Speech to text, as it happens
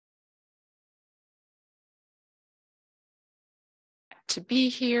to be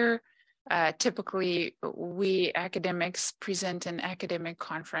here. Typically, we academics present in academic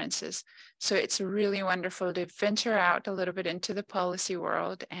conferences. So it's really wonderful to venture out a little bit into the policy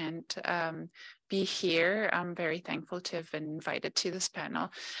world and be here. I'm very thankful to have been invited to this panel.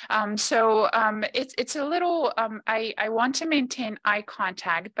 It's a little, I want to maintain eye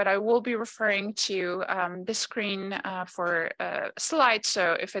contact, but I will be referring to the screen for slides.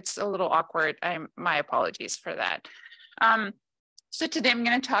 So if it's a little awkward, my apologies for that. So today I'm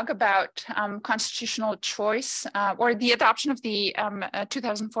going to talk about constitutional choice or the adoption of the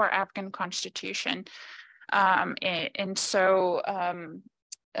 2004 Afghan Constitution.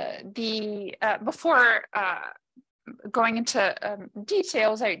 Before going into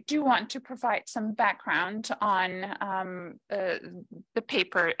details, I do want to provide some background on the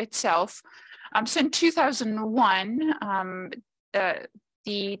paper itself. So in 2001,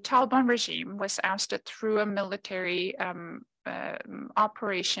 the Taliban regime was ousted through a military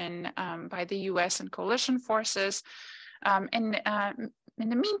operation by the US and coalition forces. In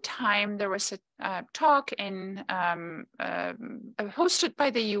the meantime, there was a talk hosted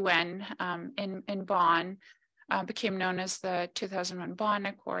by the UN in Bonn, became known as the 2001 Bonn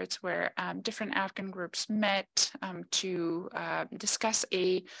Accords, where different Afghan groups met to discuss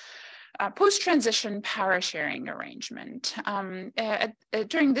a post-transition power sharing arrangement.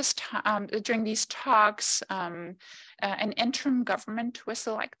 During these talks, an interim government was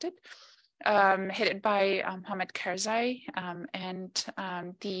elected, headed by Hamid Karzai, and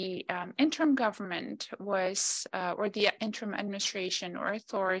the interim government was, or the interim administration or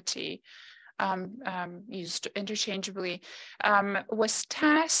authority, used interchangeably, was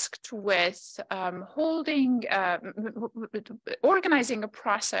tasked with organizing a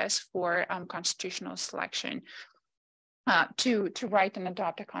process for constitutional selection to write and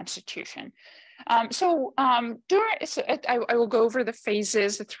adopt a constitution. I will go over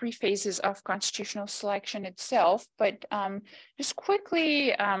the three phases of constitutional selection itself, but just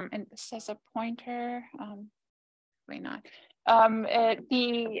quickly, and this has a pointer, probably not.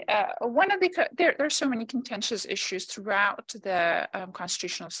 There are so many contentious issues throughout the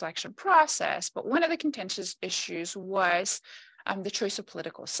constitutional selection process, but one of the contentious issues was the choice of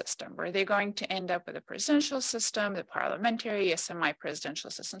political system. Were they going to end up with a presidential system, the parliamentary, a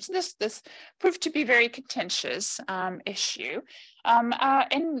semi-presidential system? So this proved to be a very contentious issue. The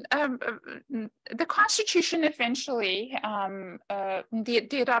Constitution eventually,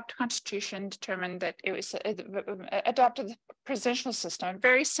 the adopted Constitution determined that it was adopted the presidential system, a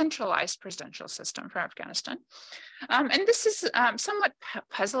very centralized presidential system for Afghanistan. And this is somewhat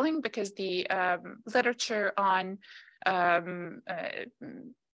puzzling because the literature on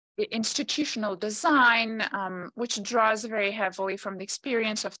institutional design, which draws very heavily from the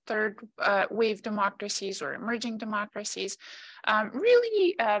experience of third wave democracies or emerging democracies,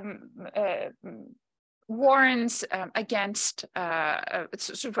 really warns against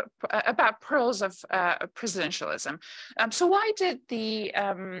sort of about pearls of presidentialism. So why did the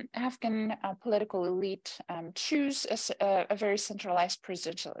Afghan political elite choose a very centralized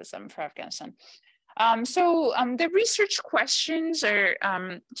presidentialism for Afghanistan? The research questions are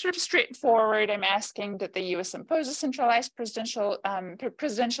sort of straightforward. I'm asking, did the U.S. impose a centralized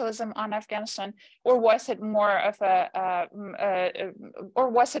presidentialism on Afghanistan, or was it more of or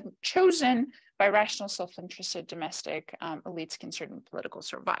was it chosen by rational, self-interested domestic elites concerned with political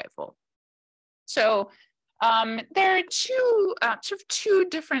survival? So there are two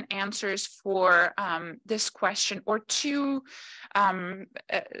different answers for this question, or two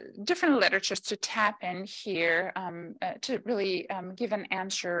different literatures to tap in here to really give an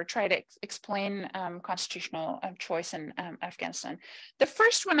answer, or try to explain constitutional choice in Afghanistan. The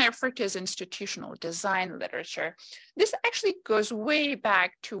first one I refer to as institutional design literature. This actually goes way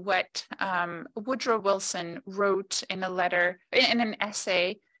back to what Woodrow Wilson wrote in a letter, in an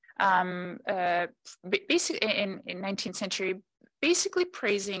essay, basically in 19th century, basically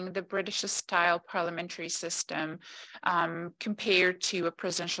praising the British-style parliamentary system compared to a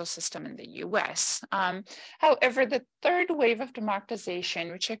presidential system in the US. However, the third wave of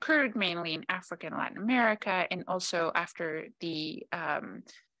democratization, which occurred mainly in Africa and Latin America, and also after the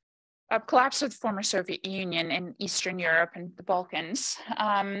collapse of the former Soviet Union in Eastern Europe and the Balkans,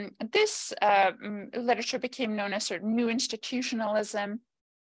 this literature became known as sort of new institutionalism.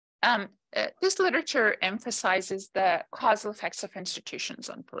 This literature emphasizes the causal effects of institutions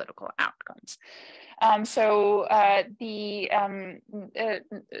on political outcomes.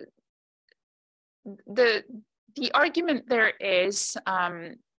 The argument there is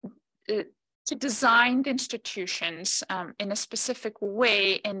to design the institutions in a specific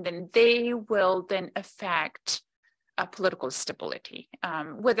way, and then they will then affect political stability,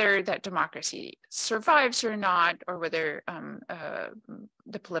 whether that democracy survives or not, or whether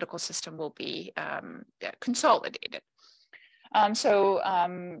the political system will be consolidated. So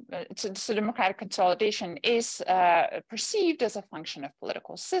democratic consolidation is perceived as a function of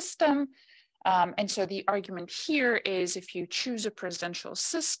political system. And so the argument here is if you choose a presidential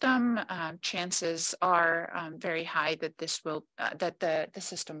system, chances are very high that this will that the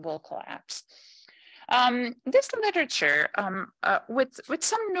system will collapse. This literature, with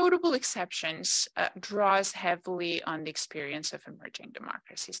some notable exceptions, draws heavily on the experience of emerging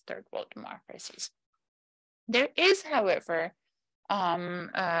democracies, third world democracies. There is, however,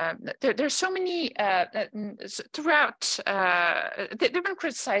 there's so many throughout, they've been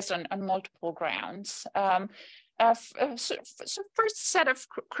criticized on multiple grounds. So first set of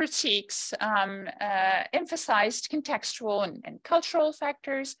critiques emphasized contextual and cultural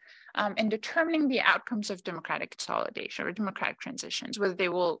factors in determining the outcomes of democratic consolidation or democratic transitions, whether they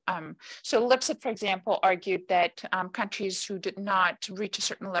will, so Lipset, for example, argued that countries who did not reach a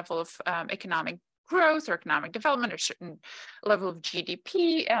certain level of economic growth or economic development or certain level of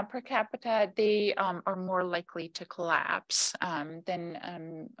GDP per capita, they are more likely to collapse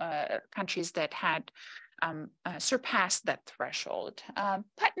than countries that had surpassed that threshold.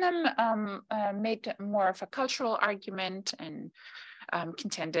 Putnam made more of a cultural argument and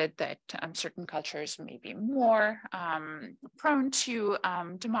contended that certain cultures may be more prone to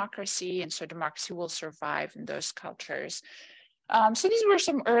democracy, and so democracy will survive in those cultures. So these were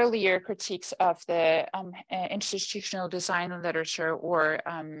some earlier critiques of the institutional design literature or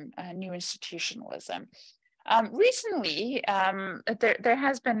new institutionalism. Recently, there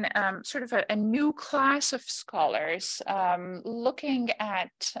has been sort of a new class of scholars looking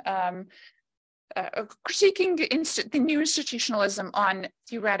at critiquing the new institutionalism on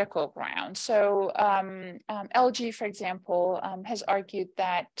theoretical grounds. So LG, for example, has argued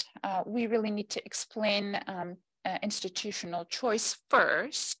that we really need to explain institutional choice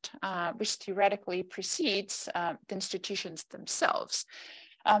first, which theoretically precedes the institutions themselves.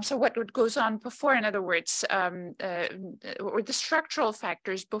 So what goes on before, in other words, or the structural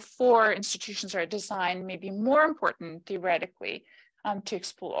factors before institutions are designed may be more important theoretically to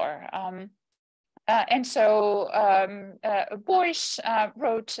explore. And so Boyce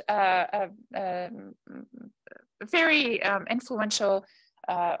wrote a very influential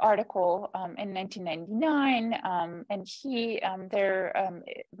article in 1999, and he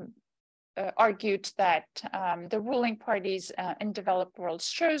argued that the ruling parties in developed worlds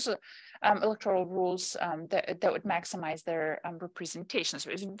chose electoral rules that would maximize their representation. So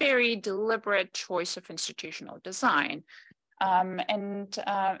it was a very deliberate choice of institutional design. And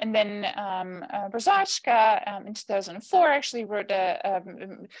then Brzozowska in 2004 actually wrote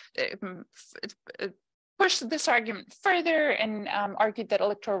pushed this argument further and argued that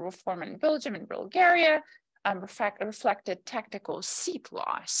electoral reform in Belgium and Bulgaria reflected tactical seat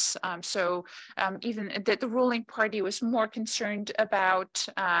loss. So even that the ruling party was more concerned about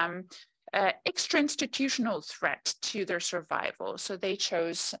extra-institutional threat to their survival. So they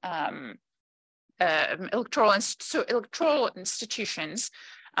chose electoral institutions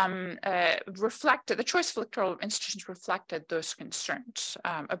reflected, the choice of electoral institutions reflected those concerns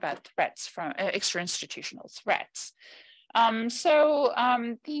about threats from extra-institutional threats. The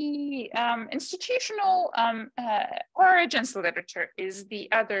institutional origins literature is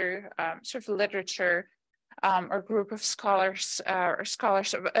the other sort of literature or group of scholars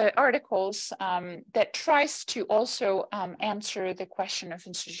articles that tries to also answer the question of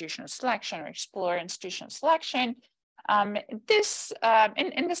institutional selection or explore institutional selection. In this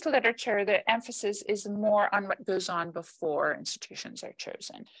literature, the emphasis is more on what goes on before institutions are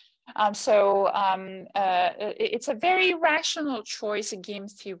chosen. It's a very rational choice, a game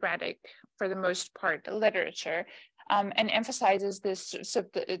theoretic for the most part, literature, and emphasizes this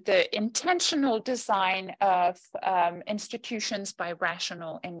the intentional design of institutions by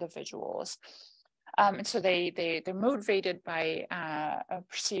rational individuals. And so they're motivated by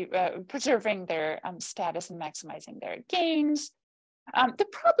preserving their status and maximizing their gains. The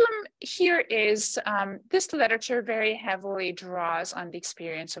problem here is this literature very heavily draws on the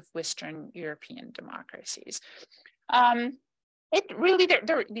experience of Western European democracies. It really,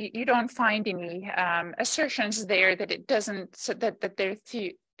 you don't find any assertions there that it doesn't, so that their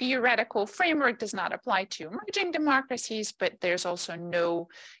theoretical framework does not apply to emerging democracies, but there's also no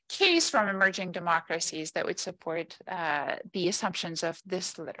case from emerging democracies that would support the assumptions of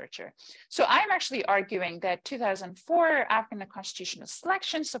this literature. So I'm actually arguing that 2004 Afghan constitutional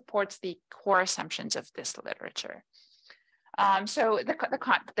selection supports the core assumptions of this literature. So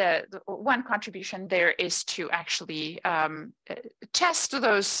the one contribution there is to actually test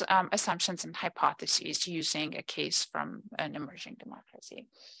those assumptions and hypotheses using a case from an emerging democracy.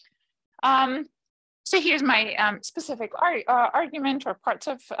 So here's my specific argument, or parts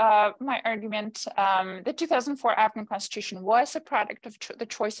of my argument. The 2004 Afghan constitution was a product of the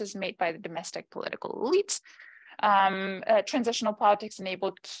choices made by the domestic political elites. Transitional politics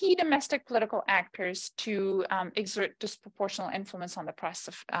enabled key domestic political actors to exert disproportional influence on the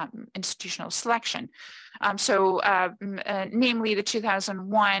process of institutional selection. Namely, the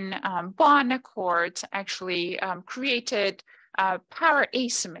 2001 Bonn Accords actually created power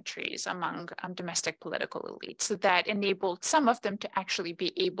asymmetries among domestic political elites that enabled some of them to actually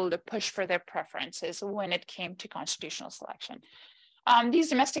be able to push for their preferences when it came to constitutional selection. These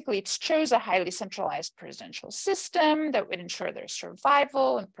domestic elites chose a highly centralized presidential system that would ensure their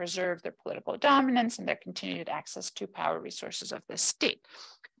survival and preserve their political dominance and their continued access to power resources of the state.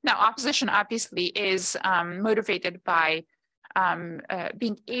 Now, opposition obviously is motivated by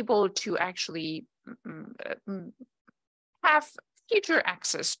being able to actually have future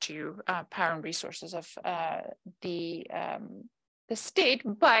access to power and resources of the state,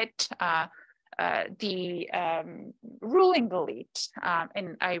 but the ruling elite,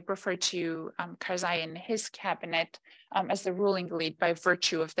 and I refer to Karzai and his cabinet as the ruling elite by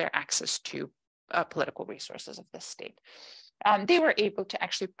virtue of their access to political resources of the state. They were able to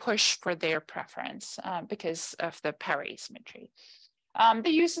actually push for their preference because of the power asymmetry.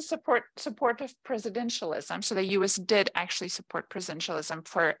 The use of support of presidentialism. So the US did actually support presidentialism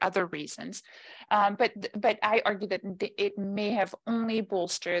for other reasons, but I argue that it may have only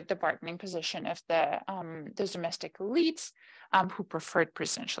bolstered the bargaining position of those domestic elites who preferred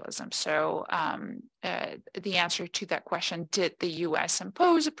presidentialism. So the answer to that question, did the US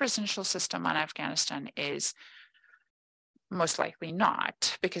impose a presidential system on Afghanistan, is most likely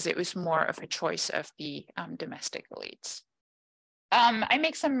not, because it was more of a choice of the domestic elites. I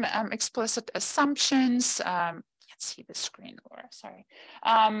make some explicit assumptions. Can't see the screen, Laura, sorry.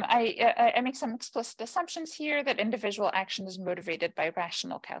 I make some explicit assumptions here that individual action is motivated by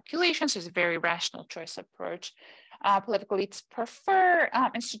rational calculations. There's a very rational choice approach. Political elites prefer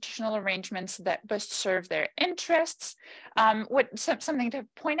institutional arrangements that best serve their interests. Something to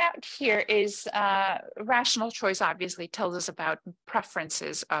point out here is rational choice obviously tells us about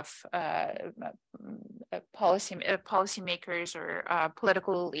preferences of policymakers or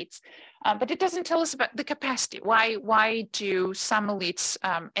political elites, but it doesn't tell us about the capacity. Why do some elites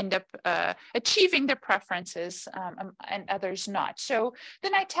end up achieving their preferences and others not? So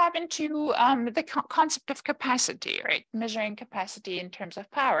then I tap into the concept of capacity, right? Measuring capacity in terms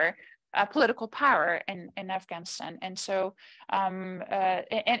of power, political power in Afghanistan. And so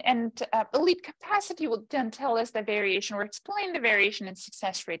elite capacity will then tell us the variation or explain the variation in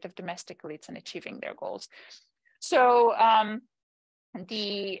success rate of domestic elites in achieving their goals. So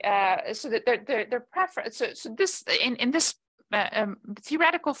their preference. So this in this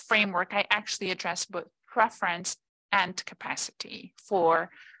theoretical framework, I actually address both preference and capacity for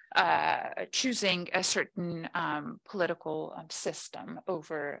choosing a certain political system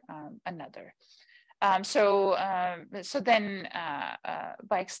over another. So then,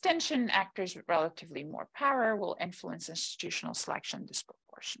 by extension, actors with relatively more power will influence institutional selection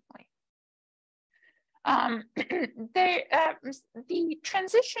disproportionately. The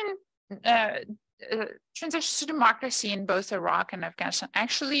transition to democracy in both Iraq and Afghanistan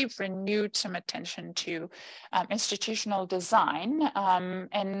actually renewed some attention to institutional design.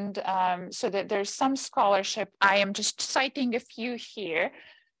 So that there's some scholarship. I am just citing a few here.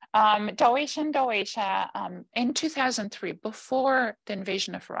 Dawesh and Dawesh in 2003, before the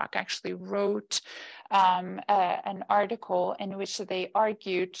invasion of Iraq, actually wrote an article in which they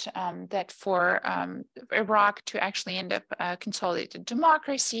argued that for Iraq to actually end up a consolidated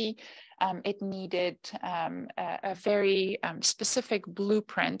democracy, it needed a very specific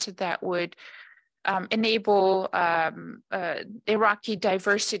blueprint that would enable Iraqi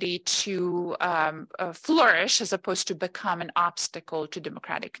diversity to flourish as opposed to become an obstacle to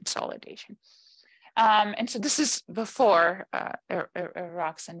democratic consolidation. And so this is before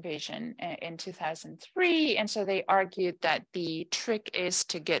Iraq's invasion in 2003. And so they argued that the trick is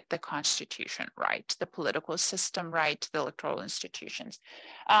to get the constitution right, the political system right, the electoral institutions,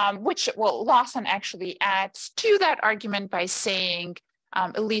 which, well, Lawson actually adds to that argument by saying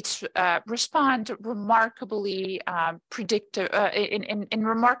elites respond remarkably predictive in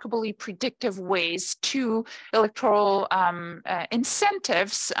remarkably predictive ways to electoral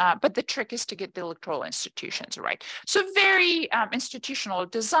incentives, but the trick is to get the electoral institutions right. So very institutional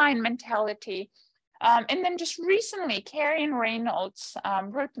design mentality. And then just recently, Carrie and Reynolds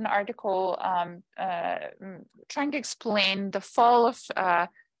wrote an article trying to explain the fall of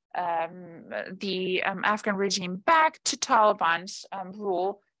the Afghan regime back to Taliban's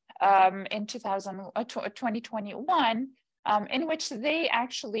rule in 2021, in which they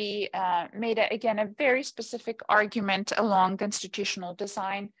actually made, again, a very specific argument along the institutional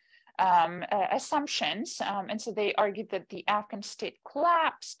design assumptions. And so they argued that the Afghan state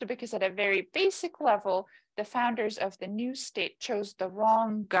collapsed because at a very basic level, the founders of the new state chose the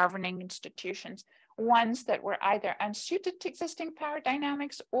wrong governing institutions, ones that were either unsuited to existing power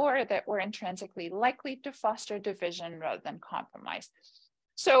dynamics or that were intrinsically likely to foster division rather than compromise.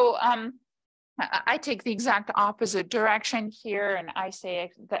 So I take the exact opposite direction here, and I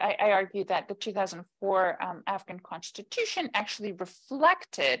say that I argue that the 2004 Afghan constitution actually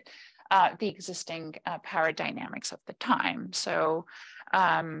reflected the existing power dynamics of the time. So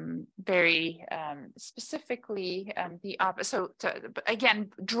very specifically, the opposite. So again,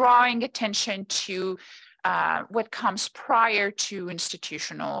 drawing attention to what comes prior to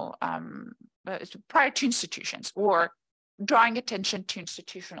institutional, prior to institutions, or drawing attention to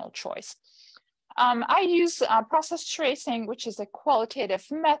institutional choice. I use process tracing, which is a qualitative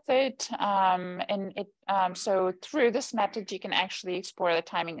method, and so through this method, you can actually explore the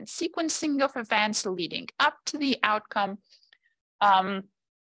timing and sequencing of events leading up to the outcome.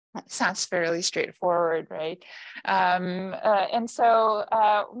 Sounds fairly straightforward, right? And so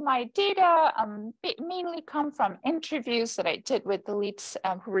my data mainly come from interviews that I did with the elites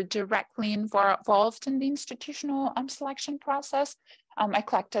who were directly involved in the institutional selection process. I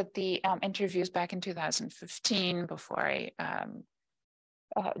collected the interviews back in 2015 before I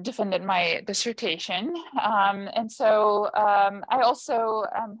defended my dissertation. And so I also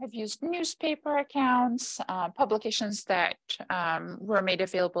have used newspaper accounts, publications that were made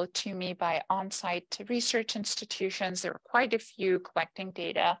available to me by on-site research institutions. There were quite a few collecting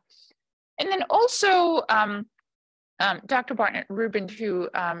data. And then also Dr. Barnett Rubin, who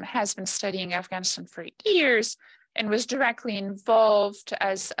has been studying Afghanistan for years and was directly involved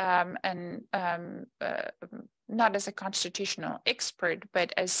as not as a constitutional expert,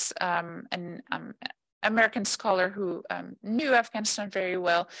 but as an American scholar who knew Afghanistan very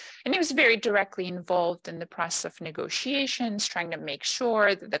well. And he was very directly involved in the process of negotiations, trying to make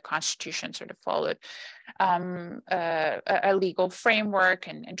sure that the Constitution sort of followed a legal framework,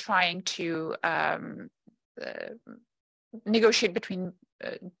 and trying to negotiate between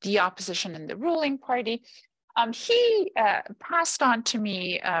the opposition and the ruling party. He passed on to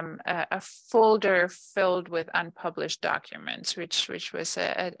me a folder filled with unpublished documents, which was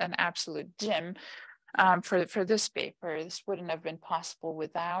an absolute gem for this paper. This wouldn't have been possible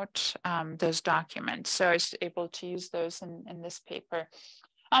without those documents. So I was able to use those in this paper.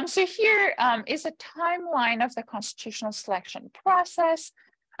 So here is a timeline of the constitutional selection process.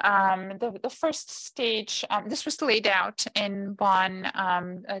 The first stage, this was laid out in Bonn,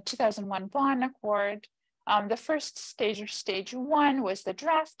 2001 Bonn Accord. The first stage, or stage one, was the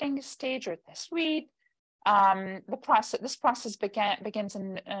drafting stage, or the suite. This process begins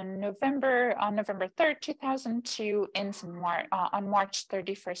on November 3rd, 2002, ends on March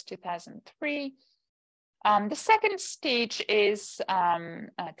 31st, 2003. The second stage is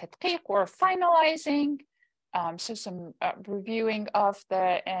تدقيق, or finalizing. So some reviewing of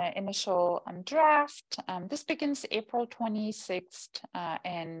the initial draft. This begins April 26th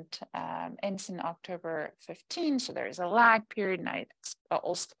and ends in October 15th. So there is a lag period, and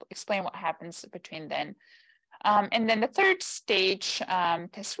I'll explain what happens between then. And then the third stage,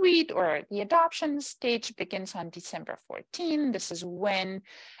 Tasweed, or the adoption stage, begins on December 14. This is when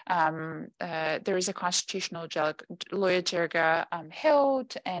there is a constitutional Loya Jirga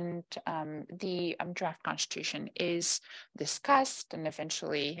held, and the draft constitution is discussed and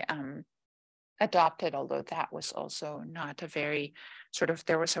eventually adopted, although that was also not a very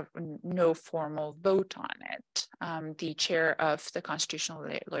there was no formal vote on it. The chair of the Constitutional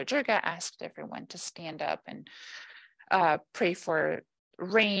Loya Jirga asked everyone to stand up and pray for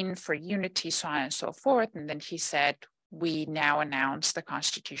rain, for unity, so on and so forth. And then he said, "We now announce the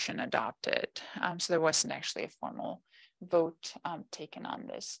Constitution adopted." So there wasn't actually a formal vote taken on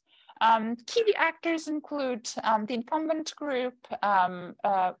this. Key actors include the incumbent group,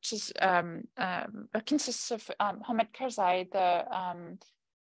 which is, consists of Hamid Karzai, the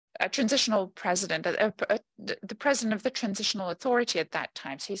transitional president, the president of the transitional authority at that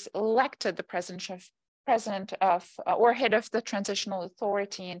time. So he's elected the president of or head of the transitional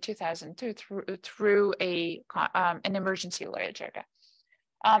authority in 2002 through an emergency Loya Jirga.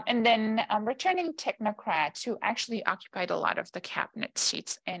 And then returning technocrats who actually occupied a lot of the cabinet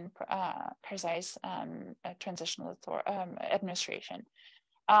seats in Karzai's transitional administration.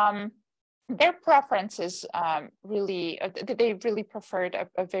 Their preferences they really preferred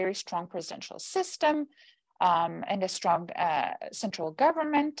a very strong presidential system and a strong central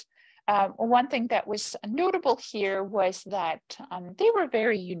government. One thing that was notable here was that they were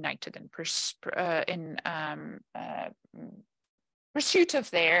very united in pursuit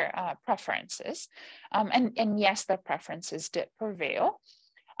of their preferences. And yes, their preferences did prevail.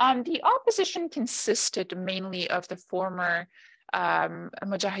 The opposition consisted mainly of the former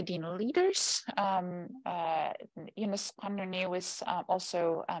Mujahideen leaders. Yunus Qanuni was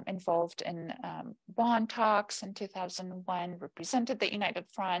also involved in bond talks in 2001, represented the United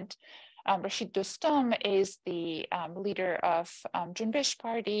Front. Rashid Dostum is the leader of Junbish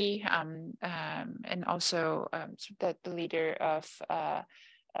Party and also the leader of,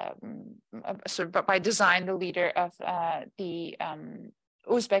 sort of by design, the leader of the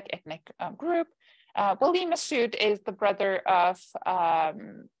Uzbek ethnic group. Wali Massoud is the brother of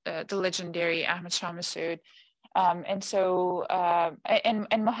the legendary Ahmad Shah Massoud. And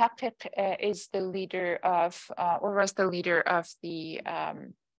Muhaqiq is the leader of, or was the leader of the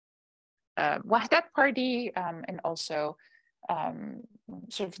Wahdat Party, and also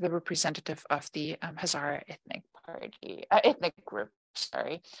sort of the representative of the Hazara ethnic group.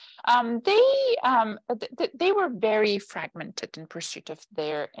 Sorry, they were very fragmented in pursuit of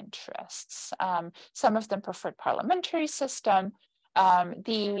their interests. Some of them preferred parliamentary system.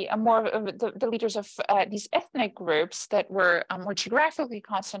 The leaders of these ethnic groups that were more geographically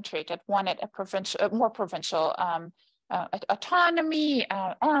concentrated wanted a more provincial autonomy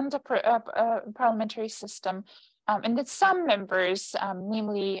and a parliamentary system. And that some members,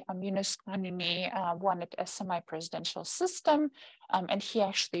 namely Yunus Qanuni, wanted a semi-presidential system. And he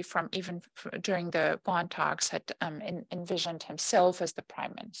actually, during the bond talks, had envisioned himself as the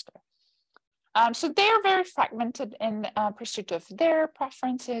prime minister. So they are very fragmented in pursuit of their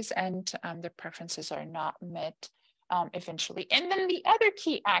preferences, and their preferences are not met eventually. And then the other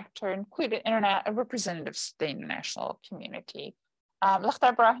key actor included representatives of the international community.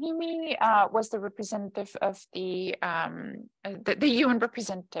 Lakhdar Brahimi was the representative of the UN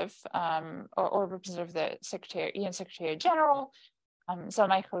representative, or representative of the UN Secretary General.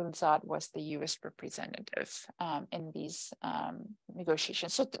 Zalmay Khalilzad was the US representative in these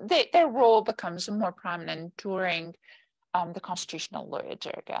negotiations. So their role becomes more prominent during the constitutional law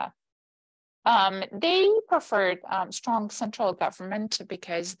jirga. They preferred strong central government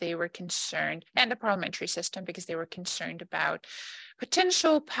because they were concerned, and a parliamentary system because they were concerned about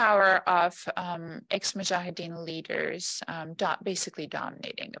potential power of ex-Mujahideen leaders basically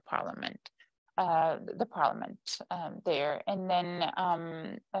dominating the parliament there. And then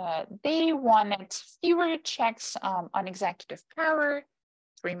they wanted fewer checks on executive power.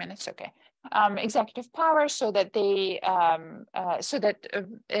 3 minutes, okay. Executive power, so that they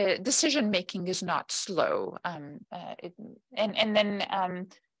decision making is not slow,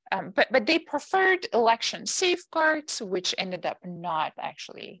 but they preferred election safeguards, which ended up not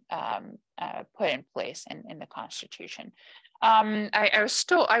actually put in place in the Constitution. I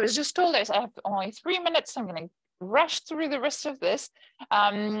was just told I have only 3 minutes, so I'm going to rush through the rest of this.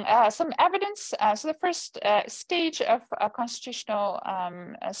 Some evidence. So the first stage of constitutional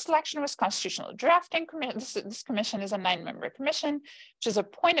selection was constitutional drafting commission. This commission is a 9-member commission, which is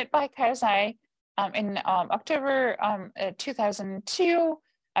appointed by Karzai in October 2002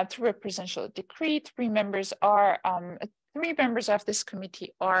 through a presidential decree. 3 members of this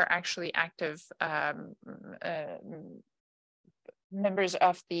committee are actually active members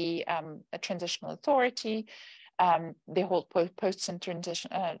of the transitional authority. They hold posts in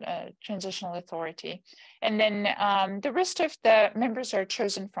transitional authority. And then the rest of the members are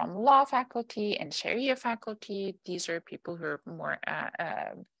chosen from law faculty and Sharia faculty. These are people who are more,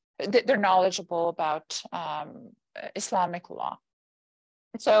 they're knowledgeable about Islamic law.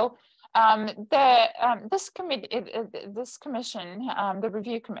 So this commission,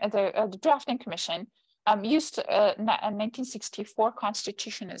 the drafting commission, used a 1964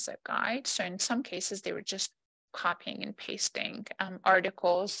 constitution as a guide. So in some cases, they were just copying and pasting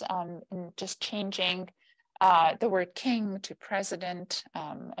articles and just changing the word king to president.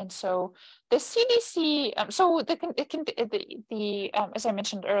 And so the CDC, as I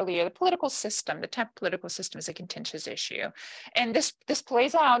mentioned earlier, the political system, the temp political system is a contentious issue. And this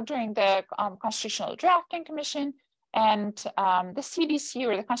plays out during the Constitutional Drafting Commission. And the CDC,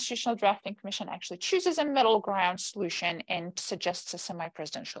 or the Constitutional Drafting Commission, actually chooses a middle ground solution and suggests a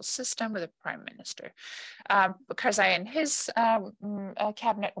semi-presidential system with a prime minister. Karzai and his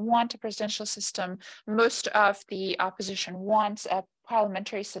cabinet want a presidential system. Most of the opposition wants a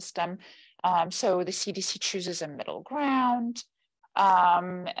parliamentary system. So the CDC chooses a middle ground.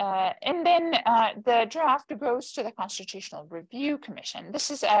 And then the draft goes to the Constitutional Review Commission.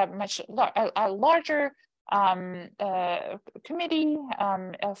 This is a much larger committee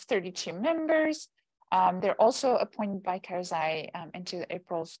of 32 members. They're also appointed by Karzai into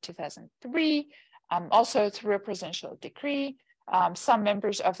April 2003, also through a presidential decree. Some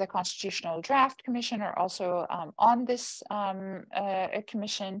members of the Constitutional Draft Commission are also on this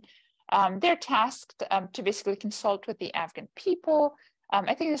commission. They're tasked to basically consult with the Afghan people.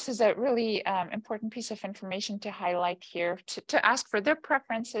 I think this is a really important piece of information to highlight here, to ask for their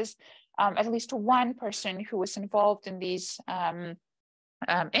preferences. At least one person who was involved in these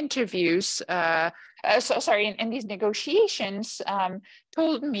interviews, in these negotiations,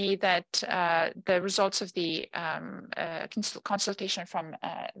 told me that the results of the consultation from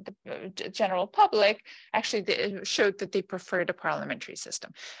the general public actually showed that they preferred a parliamentary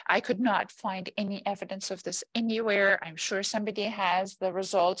system. I could not find any evidence of this anywhere. I'm sure somebody has the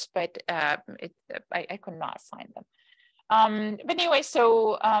results, but I could not find them. But anyway,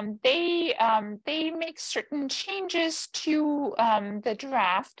 so they make certain changes to the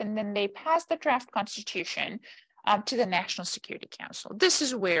draft, and then they pass the draft constitution to the National Security Council. This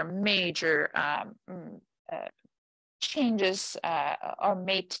is where major changes are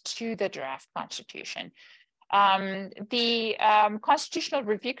made to the draft constitution. The Constitutional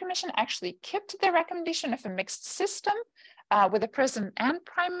Review Commission actually kept the recommendation of a mixed system with the president and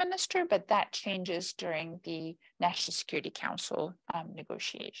prime minister, but that changes during the National Security Council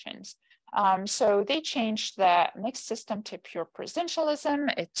negotiations. So they changed the mixed system to pure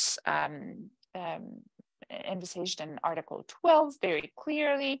presidentialism. It's envisaged in Article 12 very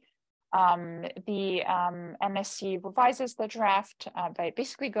clearly. The MSC revises the draft by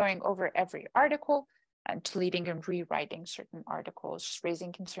basically going over every article and deleting and rewriting certain articles, just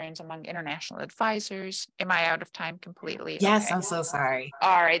raising concerns among international advisors. Am I out of time completely? Yes, okay. I'm so sorry.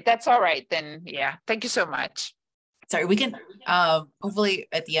 All right, that's all right then. Yeah, thank you so much. Sorry, we can, hopefully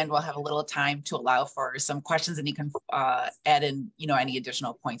at the end, we'll have a little time to allow for some questions, and you can add in, any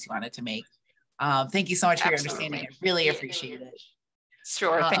additional points you wanted to make. Thank you so much for your understanding. I really appreciate it.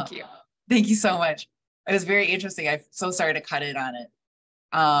 Sure, thank you. Thank you so much. It was very interesting. I'm so sorry to cut in on it.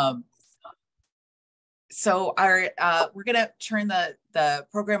 So we're going to turn the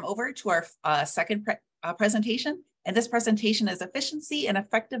program over to our second presentation. And this presentation is Efficiency and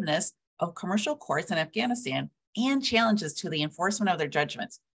Effectiveness of Commercial Courts in Afghanistan and Challenges to the Enforcement of Their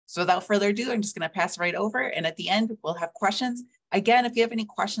Judgments. So without further ado, I'm just going to pass right over. And at the end, we'll have questions. Again, if you have any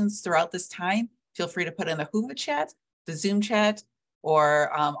questions throughout this time, feel free to put in the Whova chat, the Zoom chat,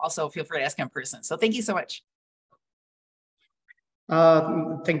 or also feel free to ask in person. So thank you so much.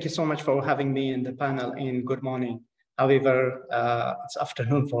 Thank you so much for having me in the panel, and good morning. However, it's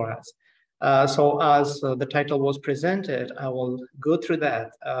afternoon for us. So as the title was presented, I will go through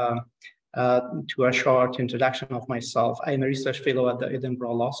that to a short introduction of myself. I'm a research fellow at the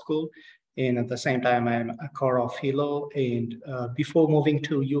Edinburgh Law School, and at the same time, I'm a Cora fellow. And before moving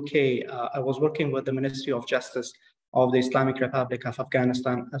to UK, I was working with the Ministry of Justice of the Islamic Republic of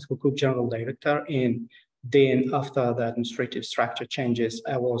Afghanistan as Hukuk General Director. And then after the administrative structure changes,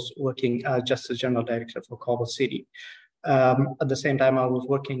 I was working as Justice General Director for Kabul City. At the same time, I was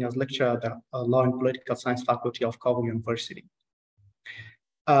working as lecturer at the Law and Political Science Faculty of Kabul University.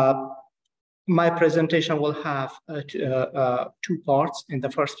 My presentation will have two parts. In the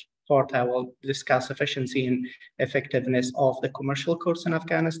first part, I will discuss efficiency and effectiveness of the commercial courts in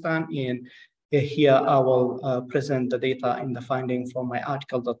Afghanistan. And here I will present the data and the finding from my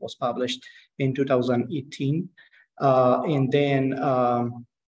article that was published in 2018. And then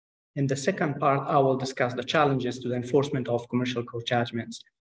in the second part, I will discuss the challenges to the enforcement of commercial court judgments.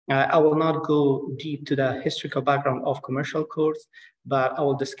 I will not go deep to the historical background of commercial courts, but I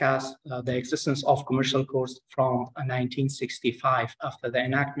will discuss the existence of commercial courts from 1965 after the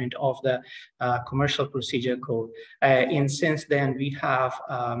enactment of the Commercial Procedure Code. And since then, we have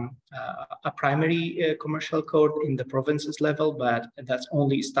a primary commercial code in the provinces level, but that's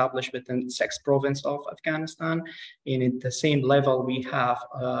only established within 6 provinces of Afghanistan. And at the same level, we have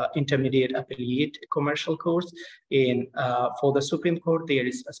intermediate appellate commercial courts. And for the Supreme Court, there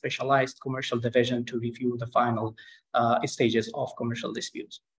is a specialized commercial division to review the final stages of commercial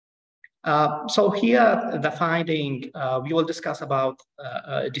disputes. So here, the finding, we will discuss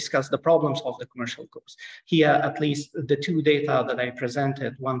the problems of the commercial courts. Here, at least the two data that I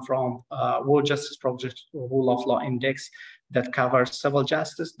presented, one from World Justice Project Rule of Law Index that covers civil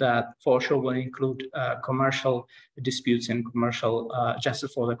justice, that for sure will include commercial disputes and commercial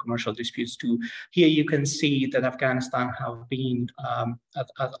justice for the commercial disputes too. Here you can see that Afghanistan have been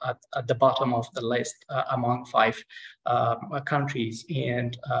at the bottom of the list among 5 countries,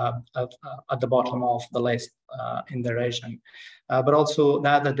 and at the bottom of the list in the region. But also the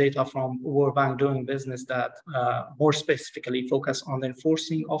other data from World Bank Doing Business that more specifically focus on the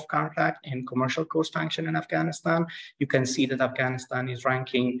enforcing of contract and commercial courts function in Afghanistan. You can see that Afghanistan is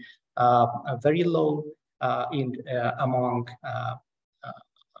ranking very low among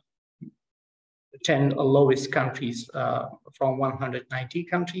 10 lowest countries from 190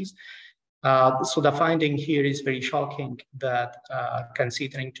 countries. So the finding here is very shocking that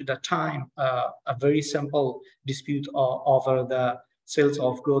considering to the time, a very simple dispute over the sales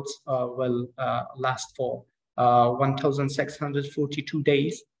of goods will last for 1,642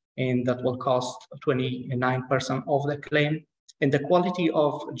 days, and that will cost 29% of the claim. And the quality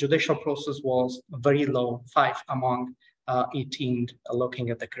of judicial process was very low, 5 among 18,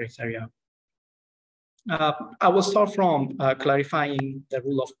 looking at the criteria. I will start from clarifying the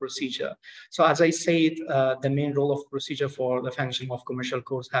rule of procedure. So as I said, the main rule of procedure for the functioning of commercial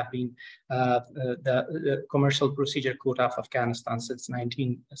courts have been the Commercial Procedure Code of Afghanistan since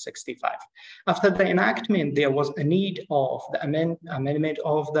 1965. After the enactment, there was a need of the amendment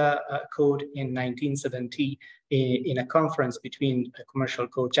of the code in 1970 in a conference between commercial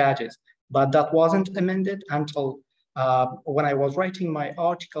court judges, but that wasn't amended until when I was writing my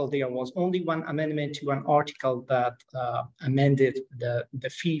article. There was only one amendment to an article that amended the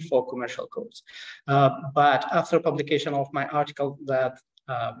fee for commercial courts. But after publication of my article, that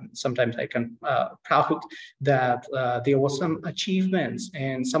sometimes I can proud that there was some achievements,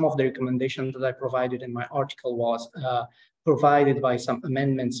 and some of the recommendations that I provided in my article was provided by some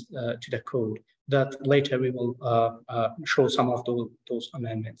amendments to the code that later we will show some of those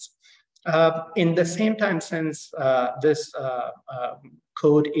amendments. In the same time, since this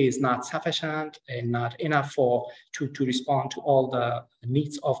code is not sufficient and not enough to respond to all the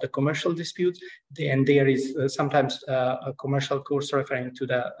needs of the commercial disputes, then there is sometimes a commercial courts referring to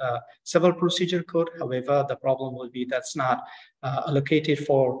the Civil Procedure Code. However, the problem will be that's not allocated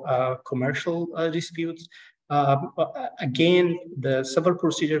for commercial disputes. Again, the Civil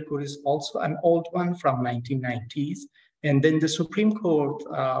Procedure Code is also an old one from 1990s. And then the Supreme Court,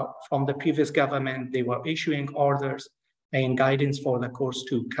 from the previous government, they were issuing orders and guidance for the courts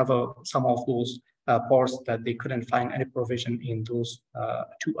to cover some of those parts that they couldn't find any provision in those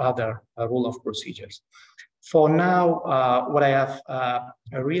 2 other rule of procedures. For now, what I have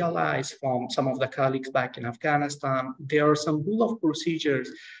realized from some of the colleagues back in Afghanistan, there are some rule of procedures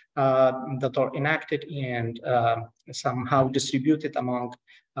that are enacted and somehow distributed among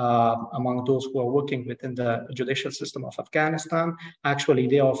those who are working within the judicial system of Afghanistan. Actually,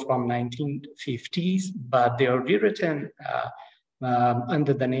 they are from 1950s, but they are rewritten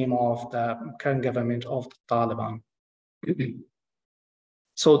under the name of the current government of the Taliban.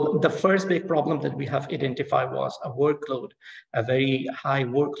 So the first big problem that we have identified was a workload, a very high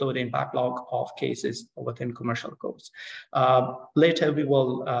workload and backlog of cases within commercial courts. Later, we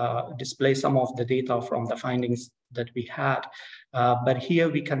will display some of the data from the findings that we had. But here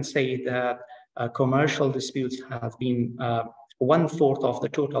we can say that commercial disputes have been 1/4 of the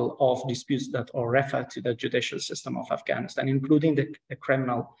total of disputes that are referred to the judicial system of Afghanistan, including the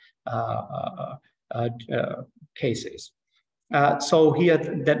criminal cases. So here,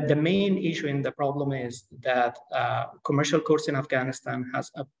 the main issue in the problem is that commercial courts in Afghanistan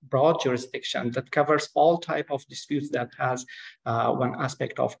has a broad jurisdiction that covers all type of disputes that has one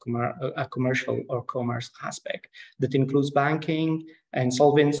aspect of a commercial or commerce aspect. That includes banking,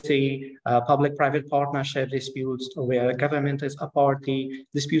 insolvency, public-private partnership disputes where government is a party,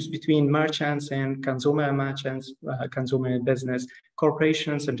 disputes between merchants and consumer merchants, consumer business,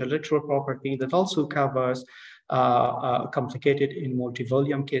 corporations, intellectual property. That also covers complicated in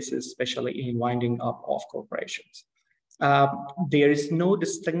multi-volume cases, especially in winding up of corporations. There is no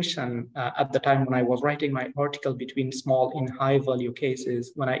distinction at the time when I was writing my article between small and high value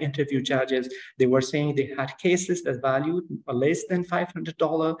cases. When I interviewed judges, they were saying they had cases that valued less than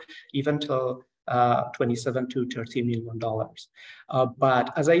 $500, even to $27 to $30 million. But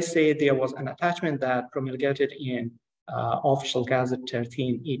as I say, there was an attachment that promulgated in Official Gazette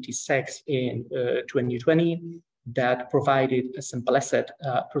 1386 in 2020 that provided a simplistic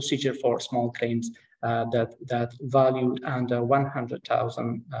procedure for small claims that valued under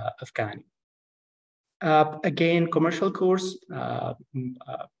 100,000 Afghani. Again, commercial courts,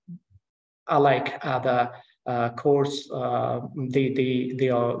 unlike other courts, they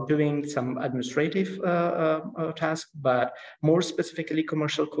are doing some administrative tasks, but more specifically,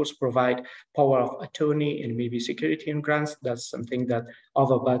 commercial courts provide power of attorney and maybe security and grants. That's something that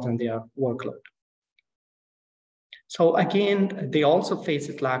overburden their workload. So again, they also face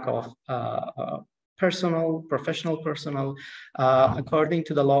a lack of professional personnel, according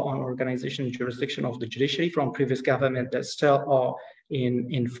to the law on organization and jurisdiction of the judiciary from previous government that still are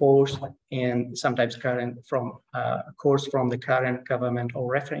in force, and sometimes current from course from the current government or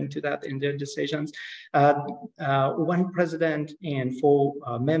referring to that in their decisions. One president and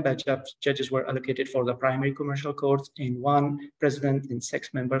 4 member judges were allocated for the primary commercial courts, and 1 president and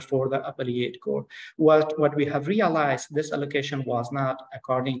 6 members for the appellate court. What we have realized, this allocation was not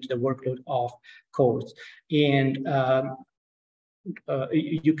according to the workload of courts. And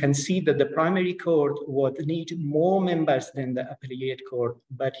you can see that the primary court would need more members than the appellate court,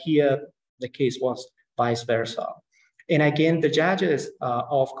 but here the case was vice versa. And again, the judges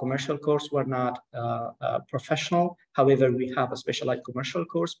of commercial courts were not professional. However, we have a specialized commercial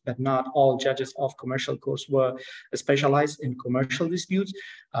courts, but not all judges of commercial courts were specialized in commercial disputes.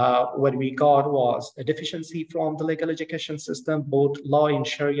 What we got was a deficiency from the legal education system, both law and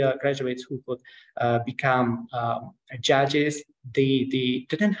Sharia graduates who could become judges. They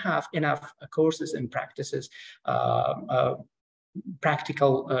didn't have enough courses and practices,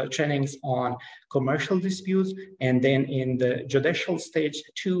 practical trainings on commercial disputes, and then in the judicial stage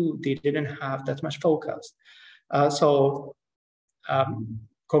too, they didn't have that much focus.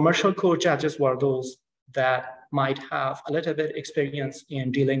 Commercial court judges were those that might have a little bit experience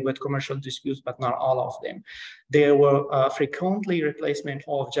in dealing with commercial disputes, but not all of them. There were frequently replacement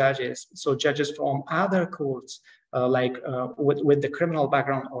of judges. So judges from other courts, with the criminal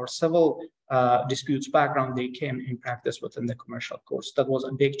background or civil disputes background, they came in practice within the commercial courts. That was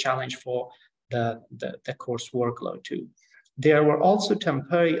a big challenge for the course workload too. There were also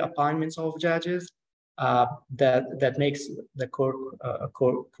temporary appointments of judges that makes the court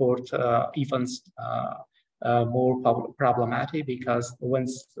events more problematic, because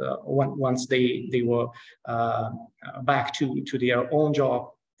once they were back to their own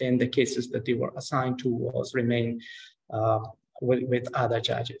job, then the cases that they were assigned to was remain with other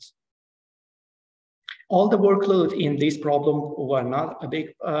judges. All the workload in this problem were not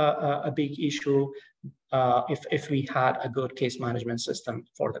a big issue if we had a good case management system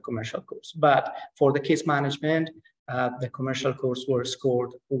for the commercial courts. But for the case management, the commercial courts were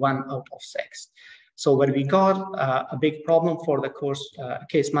scored 1 out of 6. So when we got a big problem for the course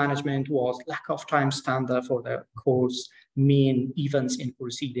case management was lack of time standard for the court's main events in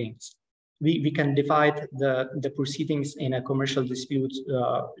proceedings. We can divide the proceedings in a commercial dispute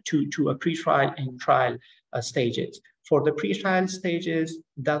to a pre-trial and trial stages. For the pre-trial stages,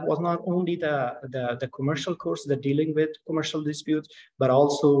 that was not only the commercial courts that dealing with commercial disputes, but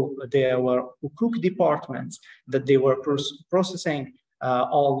also there were hukuk departments that they were processing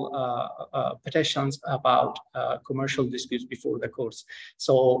all petitions about commercial disputes before the courts.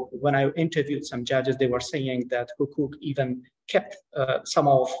 So when I interviewed some judges, they were saying that hukuk even kept some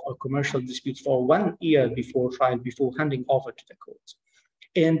of commercial disputes for 1 year before trial, before handing over to the courts.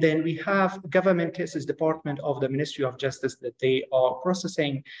 And then we have government cases department of the Ministry of Justice that they are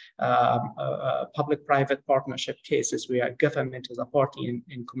processing public-private partnership cases where government is a party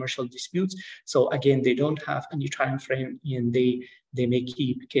in commercial disputes. So again, they don't have any time frame, and they may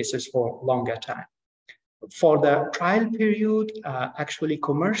keep cases for longer time. For the trial period, actually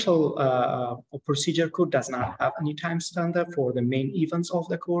commercial procedure code does not have any time standard for the main events of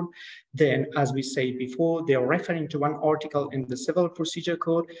the court. Then, as we said before, they are referring to one article in the civil procedure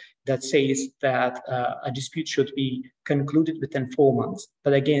code that says that a dispute should be concluded within 4 months.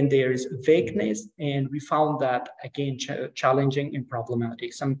 But again, there is vagueness, and we found that again challenging and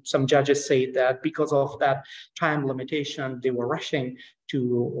problematic. Some judges say that because of that time limitation, they were rushing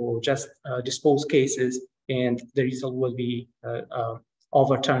to just dispose cases, and the result will be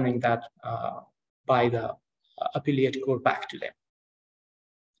overturning that by the appellate court back to them.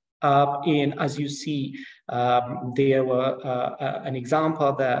 And as you see, there were an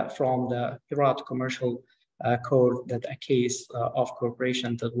example that from the Herat Commercial Court that a case of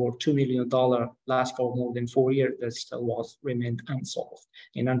corporation that worth $2 million last for more than 4 years that still remained unsolved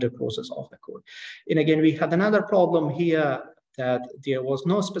and under process of the court. And again, we had another problem here that there was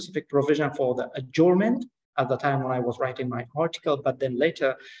no specific provision for the adjournment at the time when I was writing my article, but then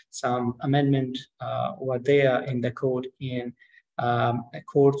later some amendment were there in the code, and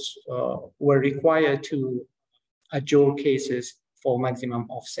courts were required to adjourn cases for a maximum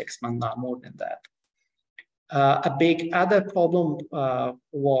of 6 months, not more than that. A big other problem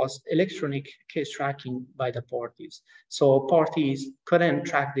was electronic case tracking by the parties. So parties couldn't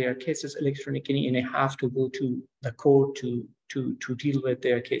track their cases electronically, and they have to go to the court to deal with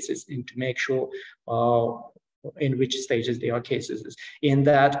their cases and to make sure in which stages their cases is. And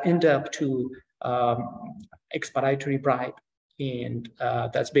that end up to expiratory bribe. And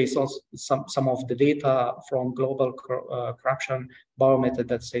that's based on some of the data from global corruption barometer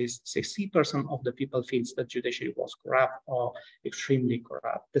that says 60% of the people feels that judiciary was corrupt or extremely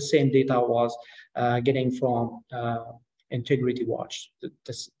corrupt. The same data was getting from Integrity Watch,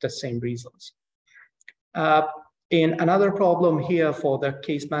 the same results. And another problem here for the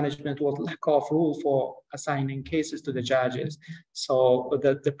case management was lack of rule for assigning cases to the judges. So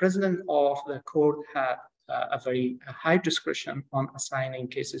the president of the court had a very high discretion on assigning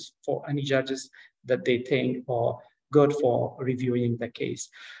cases for any judges that they think are good for reviewing the case.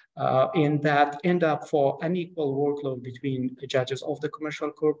 And that end up for unequal workload between the judges of the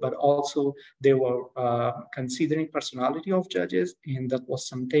commercial court, but also they were considering personality of judges, and that was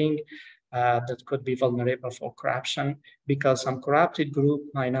something that could be vulnerable for corruption because some corrupted group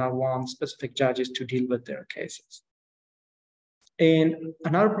might not want specific judges to deal with their cases. And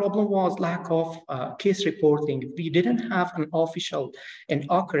another problem was lack of case reporting. We didn't have an official and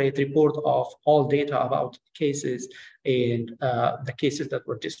accurate report of all data about cases and the cases that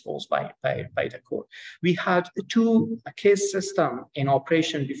were disposed by the court. We had two case systems in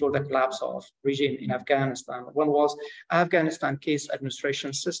operation before the collapse of regime in Afghanistan. One was Afghanistan Case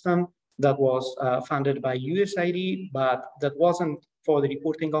Administration System that was funded by USAID, but that wasn't for the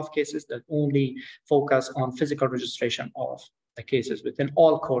reporting of cases, that only focus on physical registration of the cases within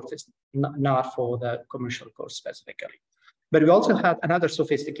all courts, not for the commercial courts specifically. But we also had another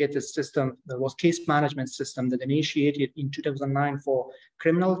sophisticated system that was case management system that initiated in 2009 for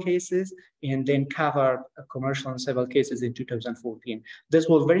criminal cases and then covered commercial and civil cases in 2014. This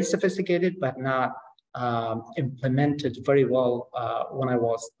was very sophisticated, but not implemented very well. When I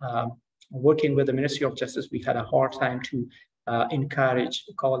was working with the Ministry of Justice, we had a hard time to encourage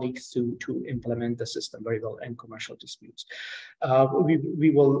colleagues to implement the system very well in commercial disputes. We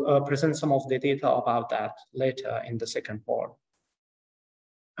will present some of the data about that later in the second part.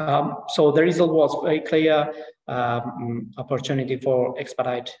 So the result was very clear, opportunity for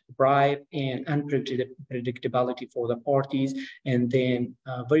expedite bribe and unpredictability for the parties. And then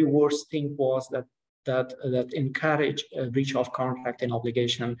very worst thing was that encourage a breach of contract and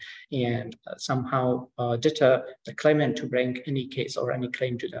obligation and somehow deter the claimant to bring any case or any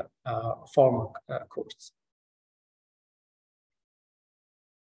claim to the formal courts.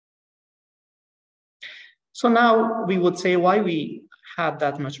 So now we would say why we had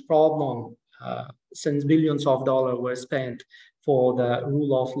that much problem since billions of dollars were spent for the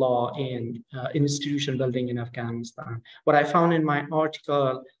rule of law and institution building in Afghanistan. What I found in my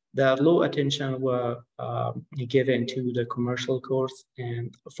article, the low attention were given to the commercial courts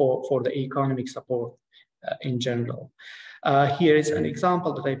and for the economic support in general. Here is an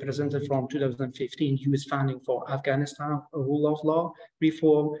example that I presented from 2015 US funding for Afghanistan rule of law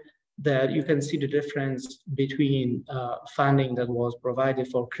reform, that you can see the difference between funding that was provided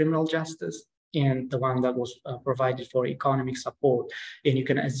for criminal justice and the one that was provided for economic support. And you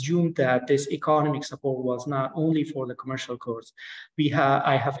can assume that this economic support was not only for the commercial courts.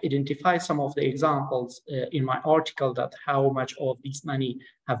 I have identified some of the examples in my article that how much of this money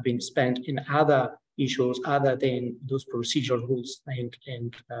have been spent in other issues other than those procedural rules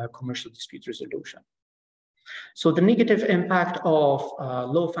and commercial dispute resolution. So the negative impact of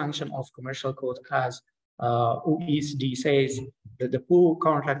low function of commercial court, as OECD says, that the poor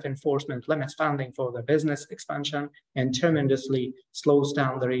contract enforcement limits funding for the business expansion and tremendously slows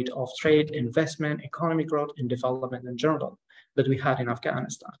down the rate of trade, investment, economic growth, and development in general that we had in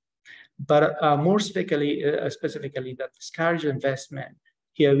Afghanistan. But more specifically, that discouraged investment.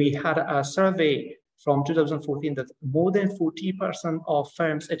 Here we had a survey from 2014 that more than 40% of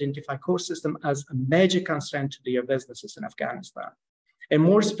firms identify court system as a major constraint to their businesses in Afghanistan. And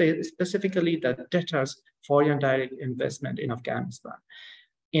more specifically, that deters foreign direct investment in Afghanistan.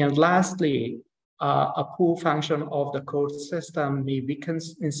 And lastly, a poor function of the court system may weaken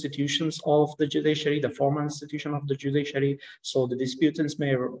institutions of the judiciary, the formal institution of the judiciary, so the disputants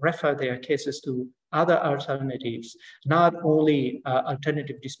may refer their cases to other alternatives, not only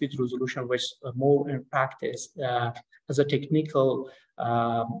alternative dispute resolution, which more in practice as a technical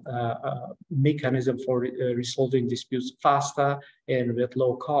mechanism for resolving disputes faster and with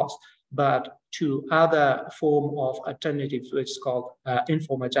low cost, but to other form of alternatives, which is called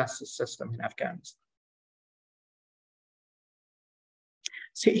informal justice system in Afghanistan.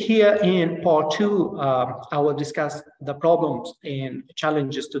 So here in part 2, I will discuss the problems and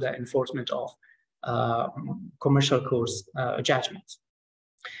challenges to the enforcement of commercial courts judgments.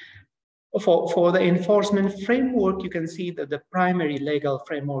 For the enforcement framework, you can see that the primary legal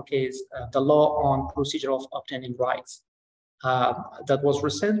framework is the law on procedure of obtaining rights that was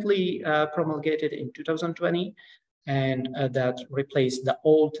recently promulgated in 2020, and that replaced the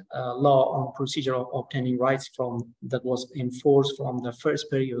old law on procedure of obtaining rights that was enforced from the first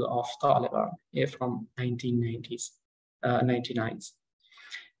period of Taliban from 1990s, 99s.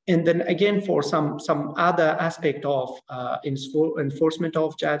 And then again, for some other aspect of enforcement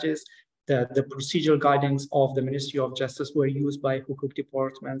of judges, the procedural guidance of the Ministry of Justice were used by Hukuk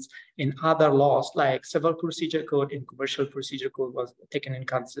departments in other laws like Civil Procedure Code and Commercial Procedure Code was taken in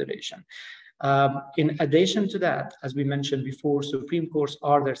consideration. In addition to that, as we mentioned before, Supreme Court's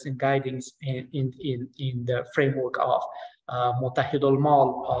orders and guidance in the framework of Mutahidul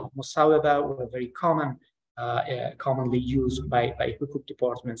Mal Musawiba were very commonly used by Hukuk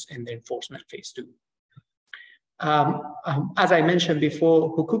departments in the enforcement phase 2. As I mentioned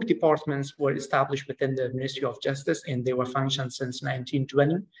before, Hukuk departments were established within the Ministry of Justice, and they were functioned since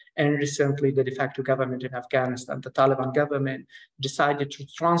 1920. And recently, the de facto government in Afghanistan, the Taliban government, decided to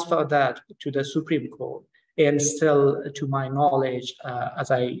transfer that to the Supreme Court. And still, to my knowledge,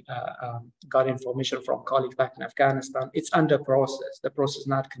 as I got information from colleagues back in Afghanistan, it's under process. The process is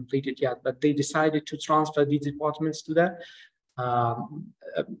not completed yet, but they decided to transfer these departments to the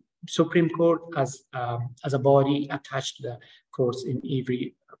Supreme Court as a body attached to the courts in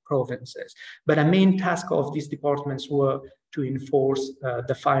every provinces. But a main task of these departments were to enforce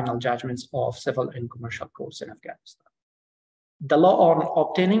the final judgments of civil and commercial courts in Afghanistan. The law on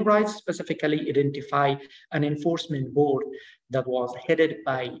obtaining rights specifically identified an enforcement board that was headed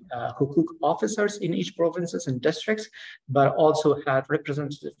by Hukuk officers in each provinces and districts, but also had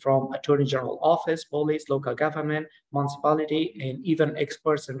representatives from Attorney General Office, police, local government, municipality, and even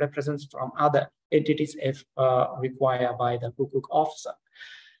experts and representatives from other entities if required by the Hukuk officer.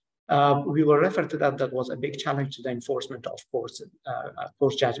 We will refer to that was a big challenge to the enforcement of court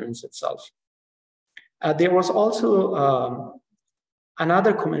judgments itself. There was also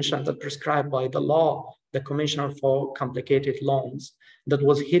another commission that prescribed by the law, the Commissioner for Complicated Loans, that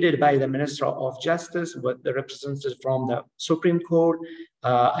was headed by the Minister of Justice with the representatives from the Supreme Court,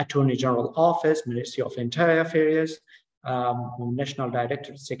 Attorney General Office, Ministry of Interior Affairs, National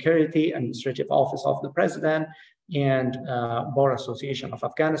Directorate of Security, Administrative Office of the President, and Bar Association of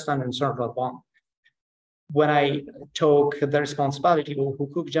Afghanistan and Central Bank. When I took the responsibility of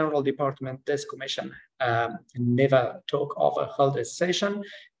Hukuk General Department, this commission never took over, held a session,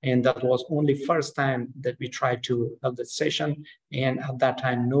 and that was only first time that we tried to hold the session. And at that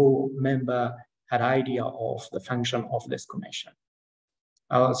time, no member had idea of the function of this commission.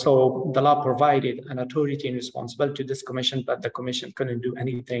 So the law provided an authority and responsibility to this commission, but the commission couldn't do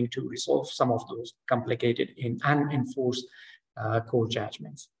anything to resolve some of those complicated and unenforced court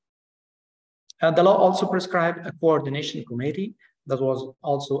judgments. The law also prescribed a coordination committee that was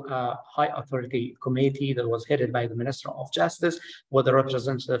also a high authority committee that was headed by the Minister of Justice with a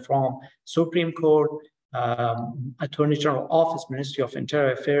representative from Supreme Court, Attorney General Office, Ministry of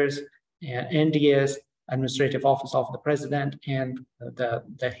Interior Affairs, NDS, Administrative Office of the President, and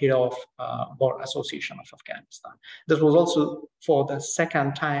the head of Bar Association of Afghanistan. This was also for the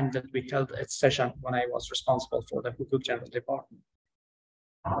second time that we held a session when I was responsible for the Hukuk General Department.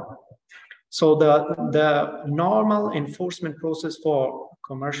 So the normal enforcement process for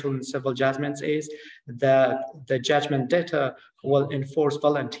commercial and civil judgments is that the judgment debtor will enforce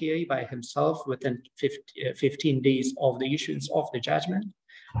voluntarily by himself within 15 days of the issuance of the judgment.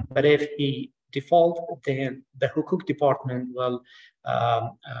 But if he default, then the Hukuk department will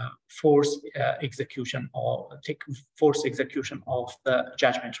force execution or take force execution of the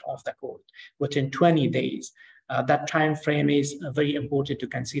judgment of the court within 20 days. That time frame is very important to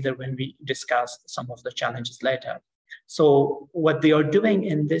consider when we discuss some of the challenges later. So what they are doing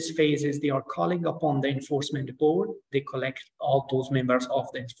in this phase is they are calling upon the enforcement board. They collect all those members of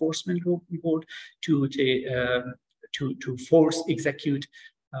the enforcement board to force execute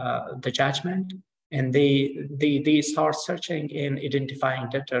the judgment. And they start searching and identifying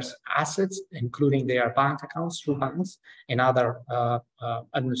debtors' assets, including their bank accounts through banks and other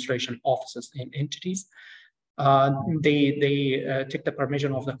administration offices and entities. They take the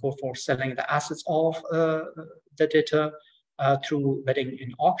permission of the court for selling the assets of the debtor through bidding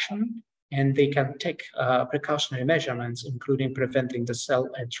in auction, and they can take precautionary measurements, including preventing the sale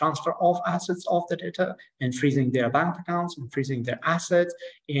and transfer of assets of the debtor, and freezing their bank accounts, and freezing their assets,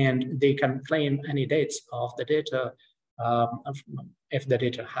 and they can claim any debts of the debtor if the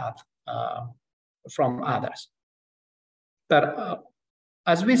debtor had from others. But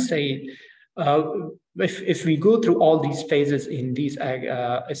as we say, if we go through all these phases in these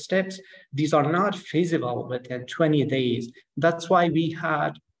steps, these are not feasible within 20 days. That's why we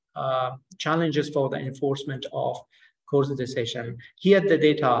had challenges for the enforcement of court decision. Here the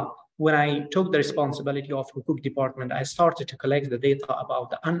data, when I took the responsibility of Hukuk department, I started to collect the data about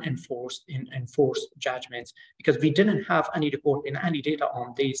the unenforced and enforced judgments, because we didn't have any report in any data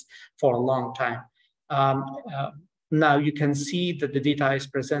on this for a long time. Now you can see that the data is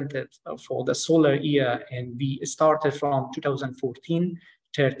presented for the solar year, and we started from 2014,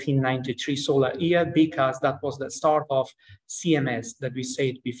 1393 solar year, because that was the start of CMS that we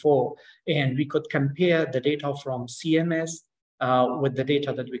said before. And we could compare the data from CMS with the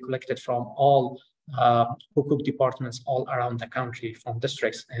data that we collected from all Hukuk departments all around the country, from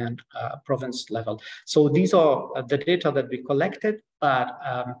districts and province level. So these are the data that we collected, but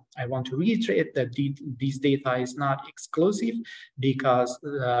I want to reiterate that these data is not exclusive, because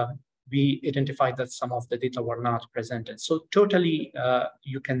we identified that some of the data were not presented. So totally,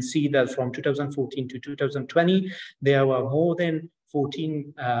 you can see that from 2014 to 2020, there were more than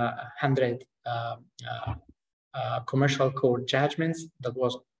 1,400 commercial court judgments that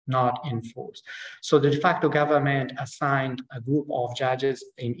was not enforced. So the de facto government assigned a group of judges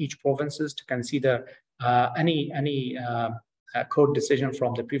in each provinces to consider any court decision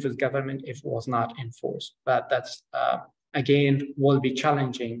from the previous government if it was not enforced. But that's again will be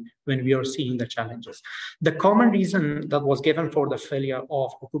challenging when we are seeing the challenges. The common reason that was given for the failure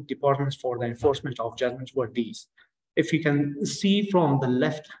of Hukuk departments for the enforcement of judgments were these. If you can see from the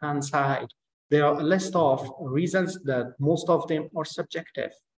left-hand side, there are a list of reasons that most of them are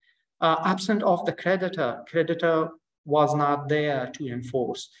subjective. Absent of the creditor was not there to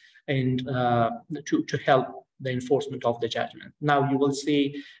enforce and to help the enforcement of the judgment. Now you will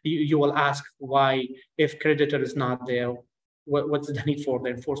see, you will ask why, if creditor is not there, what's the need for the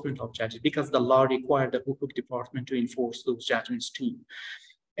enforcement of judgment? Because the law required the Hukuk department to enforce those judgments too.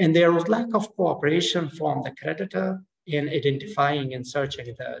 And there was lack of cooperation from the creditor in identifying and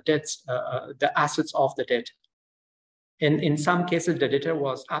searching the debts, the assets of the debt. And in some cases, the debtor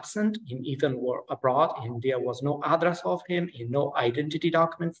was absent and even were abroad, and there was no address of him and no identity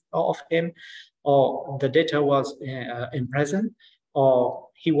document of him, or the debtor was in prison, or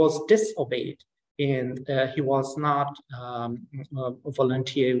he was disobeyed and he was not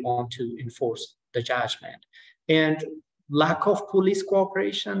volunteer want to enforce the judgment. And lack of police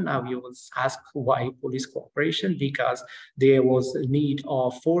cooperation. Now you will ask why police cooperation, because there was a need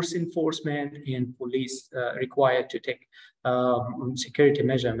of force enforcement and police required to take security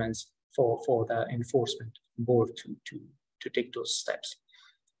measurements for the enforcement board to take those steps.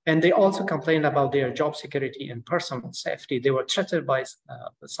 And they also complained about their job security and personal safety. They were threatened by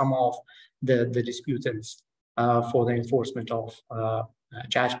some of the disputants for the enforcement of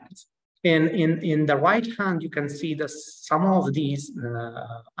judgments. And in the right hand, you can see that some of these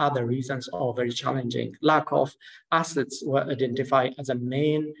other reasons are very challenging. Lack of assets were identified as a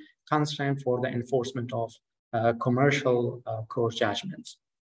main constraint for the enforcement of commercial court judgments.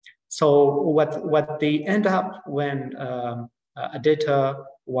 So what they end up when a debtor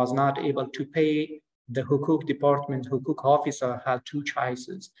was not able to pay, the Hukuk department, Hukuk officer had two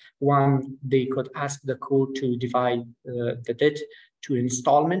choices. One, they could ask the court to divide the debt to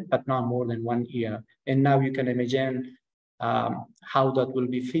installment, but not more than 1 year. And now you can imagine how that will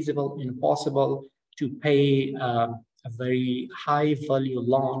be feasible and possible to pay a very high value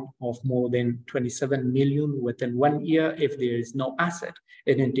loan of more than 27 million within 1 year if there is no asset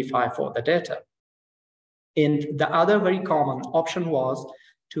identified for the debtor. And the other very common option was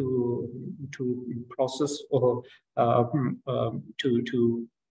to process or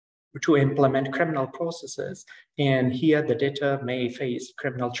to implement criminal processes. And here the debtor may face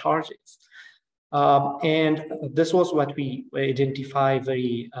criminal charges. And this was what we identify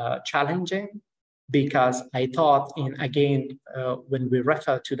very challenging, because I thought, and again, when we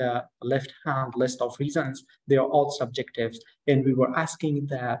refer to the left-hand list of reasons, they are all subjective. And we were asking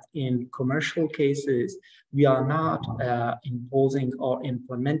that in commercial cases, we are not imposing or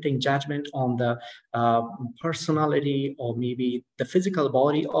implementing judgment on the personality or maybe the physical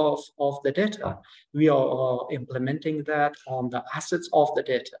body of the debtor. We are implementing that on the assets of the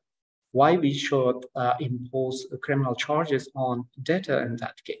debtor. Why we should impose criminal charges on debtor in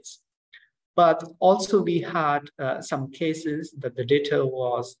that case? But also we had some cases that the debtor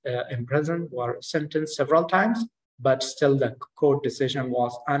was imprisoned, were sentenced several times, but still the court decision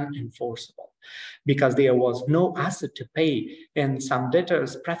was unenforceable because there was no asset to pay. And some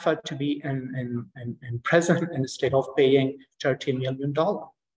debtors preferred to be in prison instead of paying $30 million.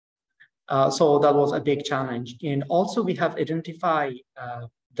 So that was a big challenge. And also we have identified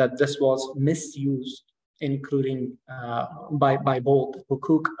that this was misused, including by both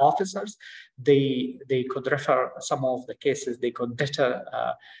hukuk officers. They could refer some of the cases, they could deter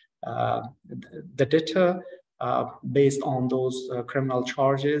the debtor based on those criminal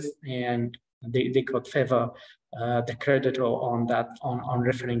charges, and they could favor the creditor on that, on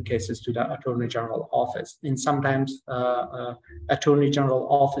referring cases to the Attorney General office. And sometimes Attorney General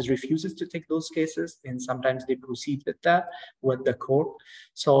office refuses to take those cases, and sometimes they proceed with that with the court.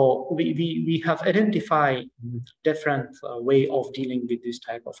 So we have identified different way of dealing with this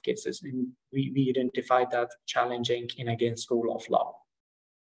type of cases, and we identified that challenging and against rule of law.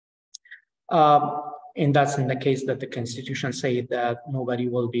 And that's in the case that the Constitution says that nobody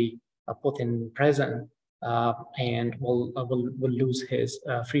will be put in prison and will lose his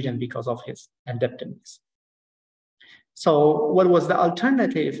freedom because of his indebtedness. So what was the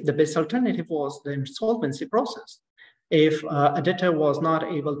alternative? The best alternative was the insolvency process. If a debtor was not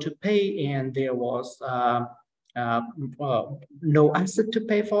able to pay and there was no asset to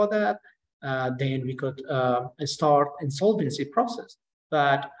pay for that, then we could start insolvency process.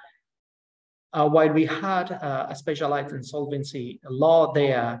 But while we had a specialized insolvency law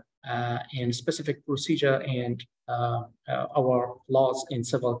there and specific procedure and our laws in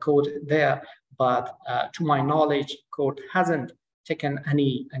civil code there, but to my knowledge, court hasn't taken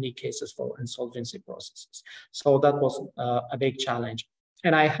any cases for insolvency processes. So that was a big challenge.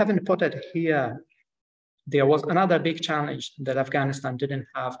 And I haven't put it here. There was another big challenge that Afghanistan didn't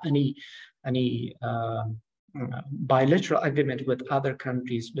have any bilateral agreement with other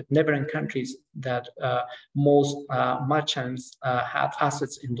countries, with neighboring countries that most merchants have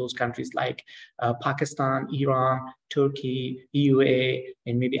assets in those countries like Pakistan, Iran, Turkey, EUA,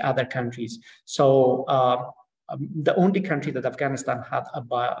 and maybe other countries. So the only country that Afghanistan had a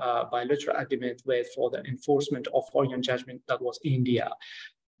bilateral agreement with for the enforcement of foreign judgment, that was India.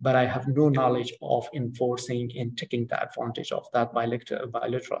 But I have no knowledge of enforcing and taking the advantage of that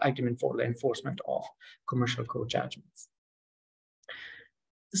bilateral agreement for the enforcement of commercial court judgments.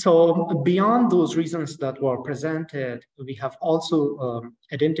 So beyond those reasons that were presented, we have also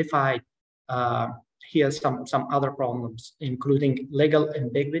identified here some other problems, including legal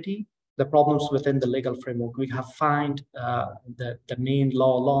ambiguity, the problems within the legal framework. We have found the main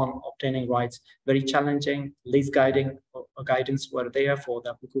law on obtaining rights very challenging. Least guidance were there for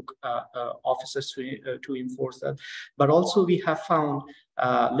the hukuk officers to enforce that. But also we have found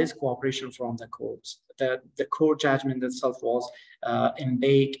less cooperation from the courts. The court judgment itself was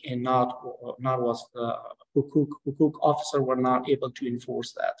ambiguous and not was hukuk officer were not able to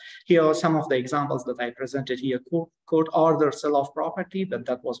enforce that. Here are some of the examples that I presented here. Court order sale of property, but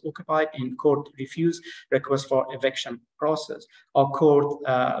that was occupied, and court refused request for eviction process. Or court,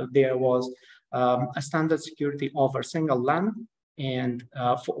 there was a standard security over single land and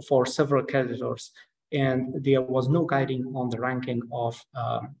for several creditors. And there was no guiding on the ranking of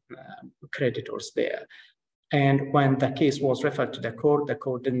creditors there. And when the case was referred to the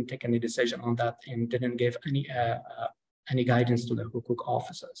court didn't take any decision on that and didn't give any guidance to the hukuk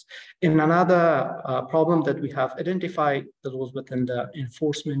officers. In another problem that we have identified that was within the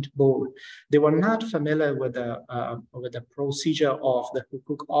enforcement board, they were not familiar with the procedure of the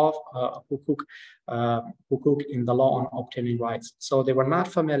hukuk in the law on obtaining rights. So they were not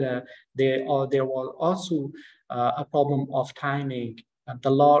familiar. There was also a problem of timing.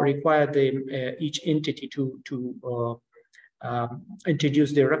 The law required each entity to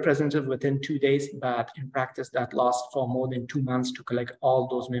introduce their representative within 2 days, but in practice that lasts for more than 2 months to collect all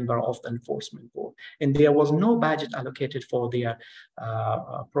those members of the enforcement board. And there was no budget allocated for their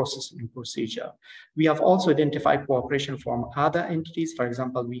processing procedure. We have also identified cooperation from other entities. For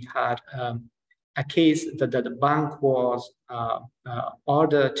example, we had a case that the bank was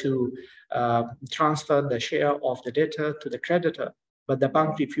ordered to transfer the share of the debtor to the creditor, but the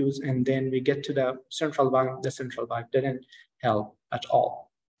bank refused, and then we get to the central bank didn't help at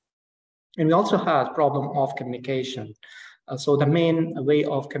all. And we also had problem of communication. So the main way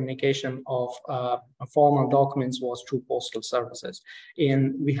of communication of formal documents was through postal services.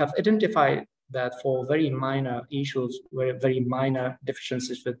 And we have identified that for very minor issues, very minor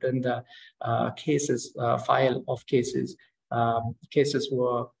deficiencies within the file of cases, cases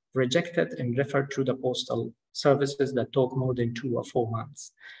were rejected and referred to the postal services that took more than 2 or 4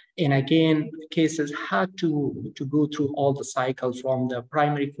 months. And again, cases had to go through all the cycles from the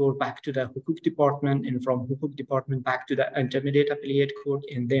primary court back to the Hukuk department, and from Hukuk department back to the intermediate appellate court,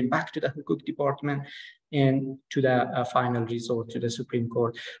 and then back to the Hukuk department, and to the final resort to the Supreme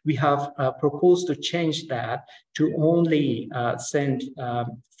Court. We have proposed to change that to only send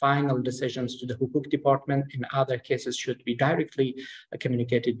final decisions to the Hukuk department, and other cases should be directly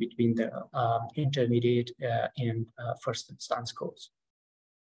communicated between the intermediate and first instance courts.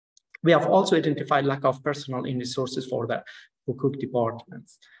 We have also identified lack of personnel and resources for the Hukuk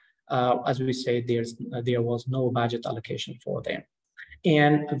departments. As we said, there was no budget allocation for them.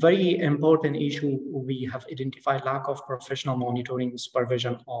 And a very important issue, we have identified lack of professional monitoring and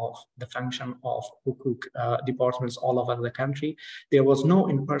supervision of the function of Hukuk departments all over the country. There was no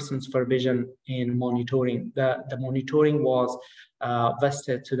in-person supervision in monitoring. The monitoring was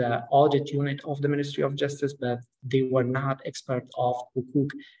vested to the audit unit of the Ministry of Justice, but they were not experts of Hukuk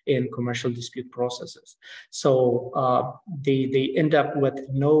in commercial dispute processes. So they end up with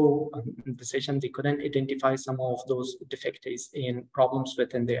no decision. They couldn't identify some of those defectives in problems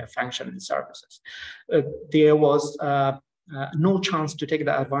within their function and services. There was no chance to take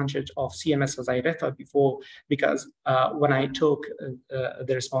the advantage of CMS, as I referred before, because when I took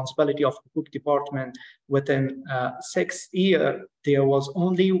the responsibility of the Hukuk department within 6 years, there was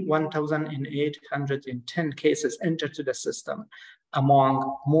only 1,810 cases entered to the system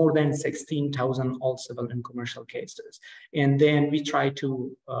among more than 16,000 all civil and commercial cases. And then we tried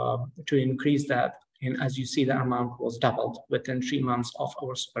to increase that. And as you see, the amount was doubled within 3 months of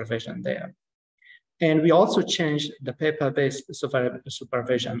our supervision there. And we also changed the paper-based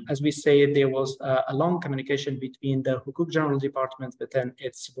supervision. As we say, there was a long communication between the Hukuk General Department within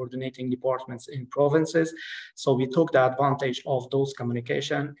its subordinating departments in provinces. So we took the advantage of those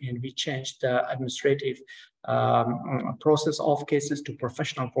communication, and we changed the administrative process of cases to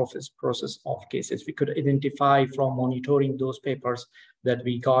professional process of cases. We could identify from monitoring those papers that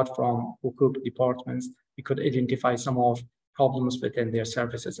we got from Hukuk departments, we could identify some of problems within their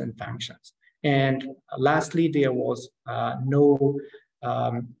services and functions. And lastly, there was no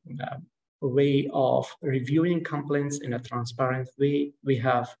way of reviewing complaints in a transparent way. We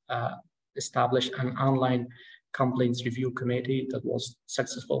have established an online complaints review committee that was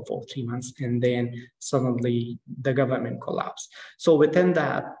successful for 3 months, and then suddenly the government collapsed. So within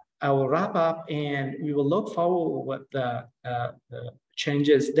that, I will wrap up, and we will look forward with the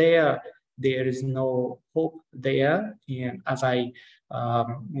changes there. There is no hope there, and as I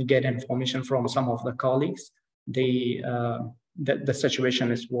get information from some of the colleagues, the situation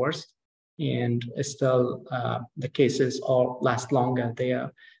is worse, and still the cases all last longer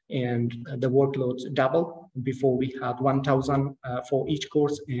there, and the workloads double. Before we had 1,000 for each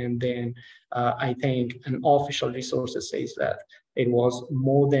course, and then I think an official resources says that it was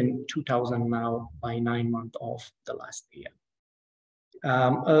more than 2,000 now by 9 months of the last year.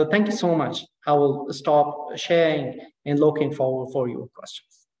 Thank you so much. I will stop sharing and looking forward for your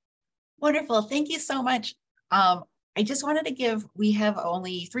questions. Wonderful. Thank you so much. I just wanted to we have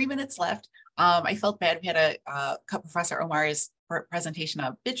only 3 minutes left. I felt bad. We had to cut Professor Omar's presentation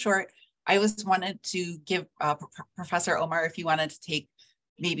a bit short. I just wanted to give Professor Omar, if you wanted to take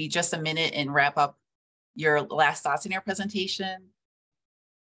maybe just a minute and wrap up your last thoughts in your presentation,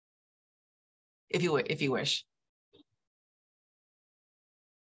 if you wish.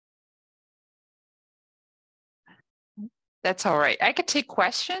 That's all right. I could take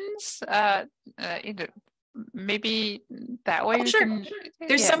questions. Maybe that way. Oh, sure.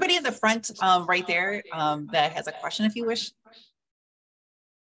 There's somebody in the front right there that has a question, if you wish.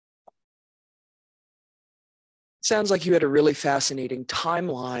 Sounds like you had a really fascinating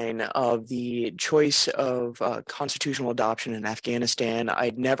timeline of the choice of constitutional adoption in Afghanistan.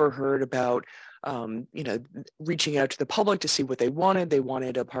 I'd never heard about reaching out to the public to see what they wanted. They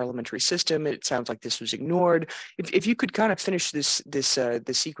wanted a parliamentary system. It sounds like this was ignored. If you could kind of finish this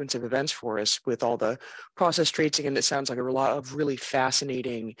sequence of events for us with all the process tracing, and it sounds like a lot of really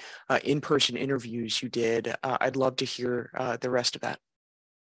fascinating in-person interviews you did. I'd love to hear the rest of that.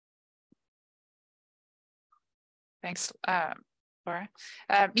 Thanks, Laura.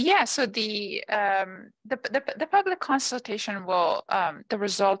 Yeah, so the public consultation will, the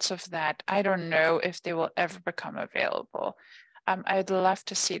results of that, I don't know if they will ever become available. I'd love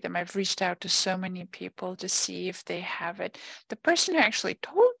to see them. I've reached out to so many people to see if they have it. The person who actually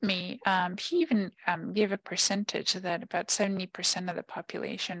told me, he even gave a percentage that about 70% of the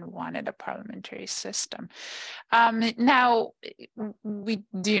population wanted a parliamentary system. Now, we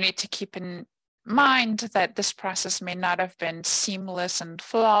do need to keep in mind that this process may not have been seamless and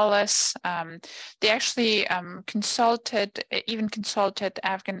flawless. They actually consulted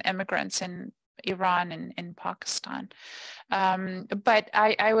Afghan immigrants in Iran and in Pakistan. But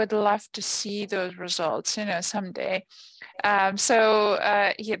I would love to see those results, someday. Yeah,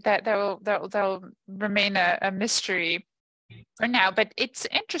 that'll remain a mystery for now, but it's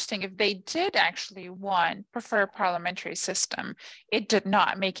interesting. If they did actually prefer a parliamentary system, it did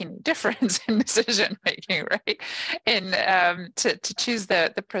not make any difference in decision making, right? To choose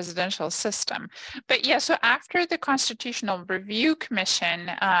the presidential system. But yeah, so after the Constitutional Review Commission,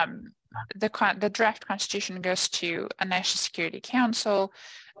 the draft constitution goes to a National Security Council.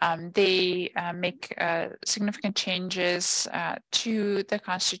 They make significant changes to the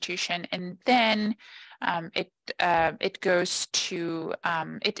Constitution, and then it goes to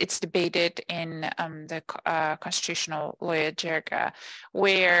it's debated in the constitutional lawyer jirga,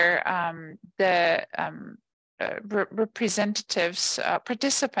 where the representatives,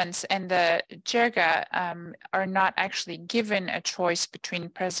 participants in the jirga are not actually given a choice between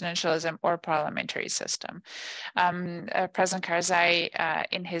presidentialism or parliamentary system. President Karzai,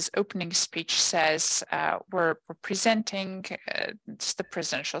 in his opening speech, says, we're presenting the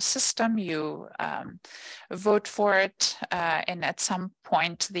presidential system, you vote for it, and at some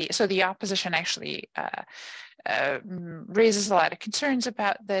point, the opposition actually raises a lot of concerns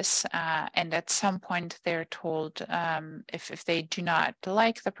about this, and at some point they're told if they do not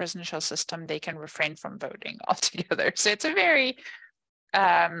like the presidential system, they can refrain from voting altogether. So it's a very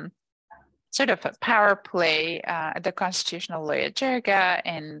sort of a power play, the constitutional lawyer jirga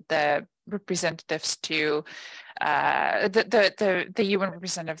and the representatives to the UN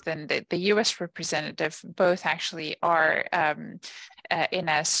representative and the US representative both actually are in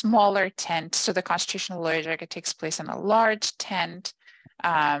a smaller tent. So the constitutional lawyer jirga takes place in a large tent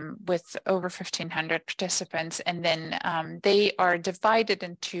with over 1,500 participants, and then they are divided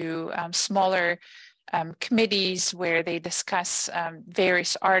into smaller committees where they discuss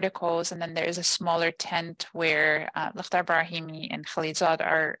various articles, and then there's a smaller tent where Lakhdar Brahimi and Khalilzad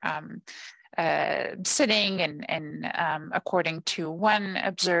are sitting, and according to one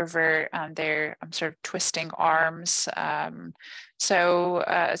observer, they're sort of twisting arms. So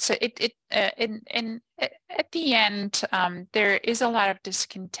at the end, there is a lot of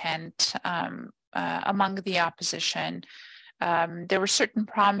discontent among the opposition. There were certain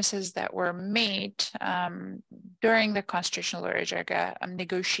promises that were made during the constitutional lawyer jirga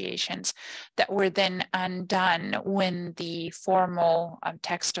negotiations that were then undone when the formal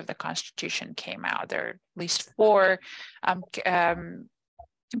text of the Constitution came out. There are at least 4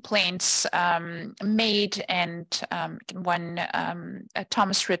 complaints made, and one,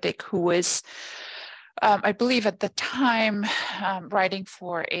 Thomas Riddick, who was I believe at the time writing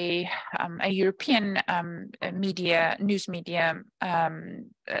for a European news media,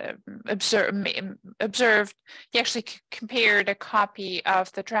 observed, he actually compared a copy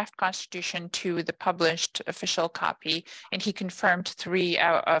of the draft constitution to the published official copy, and he confirmed 3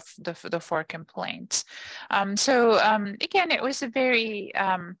 out of the 4 complaints. So again, it was a very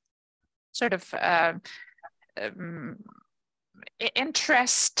sort of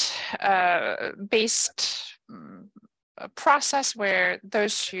interest-based process where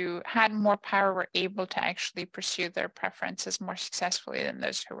those who had more power were able to actually pursue their preferences more successfully than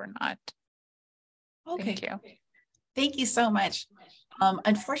those who were not. Okay. Thank you. Thank you so much.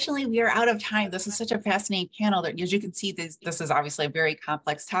 Unfortunately, we are out of time. This is such a fascinating panel that, as you can see, this is obviously a very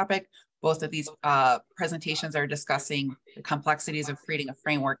complex topic. Both of these presentations are discussing the complexities of creating a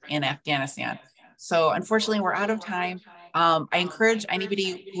framework in Afghanistan. So unfortunately, we're out of time. I encourage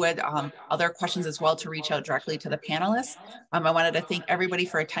anybody who had other questions as well to reach out directly to the panelists. I wanted to thank everybody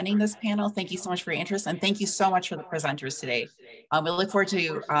for attending this panel. Thank you so much for your interest, and thank you so much for the presenters today. We look forward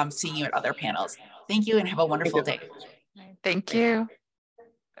to seeing you at other panels. Thank you and have a wonderful day. Thank you.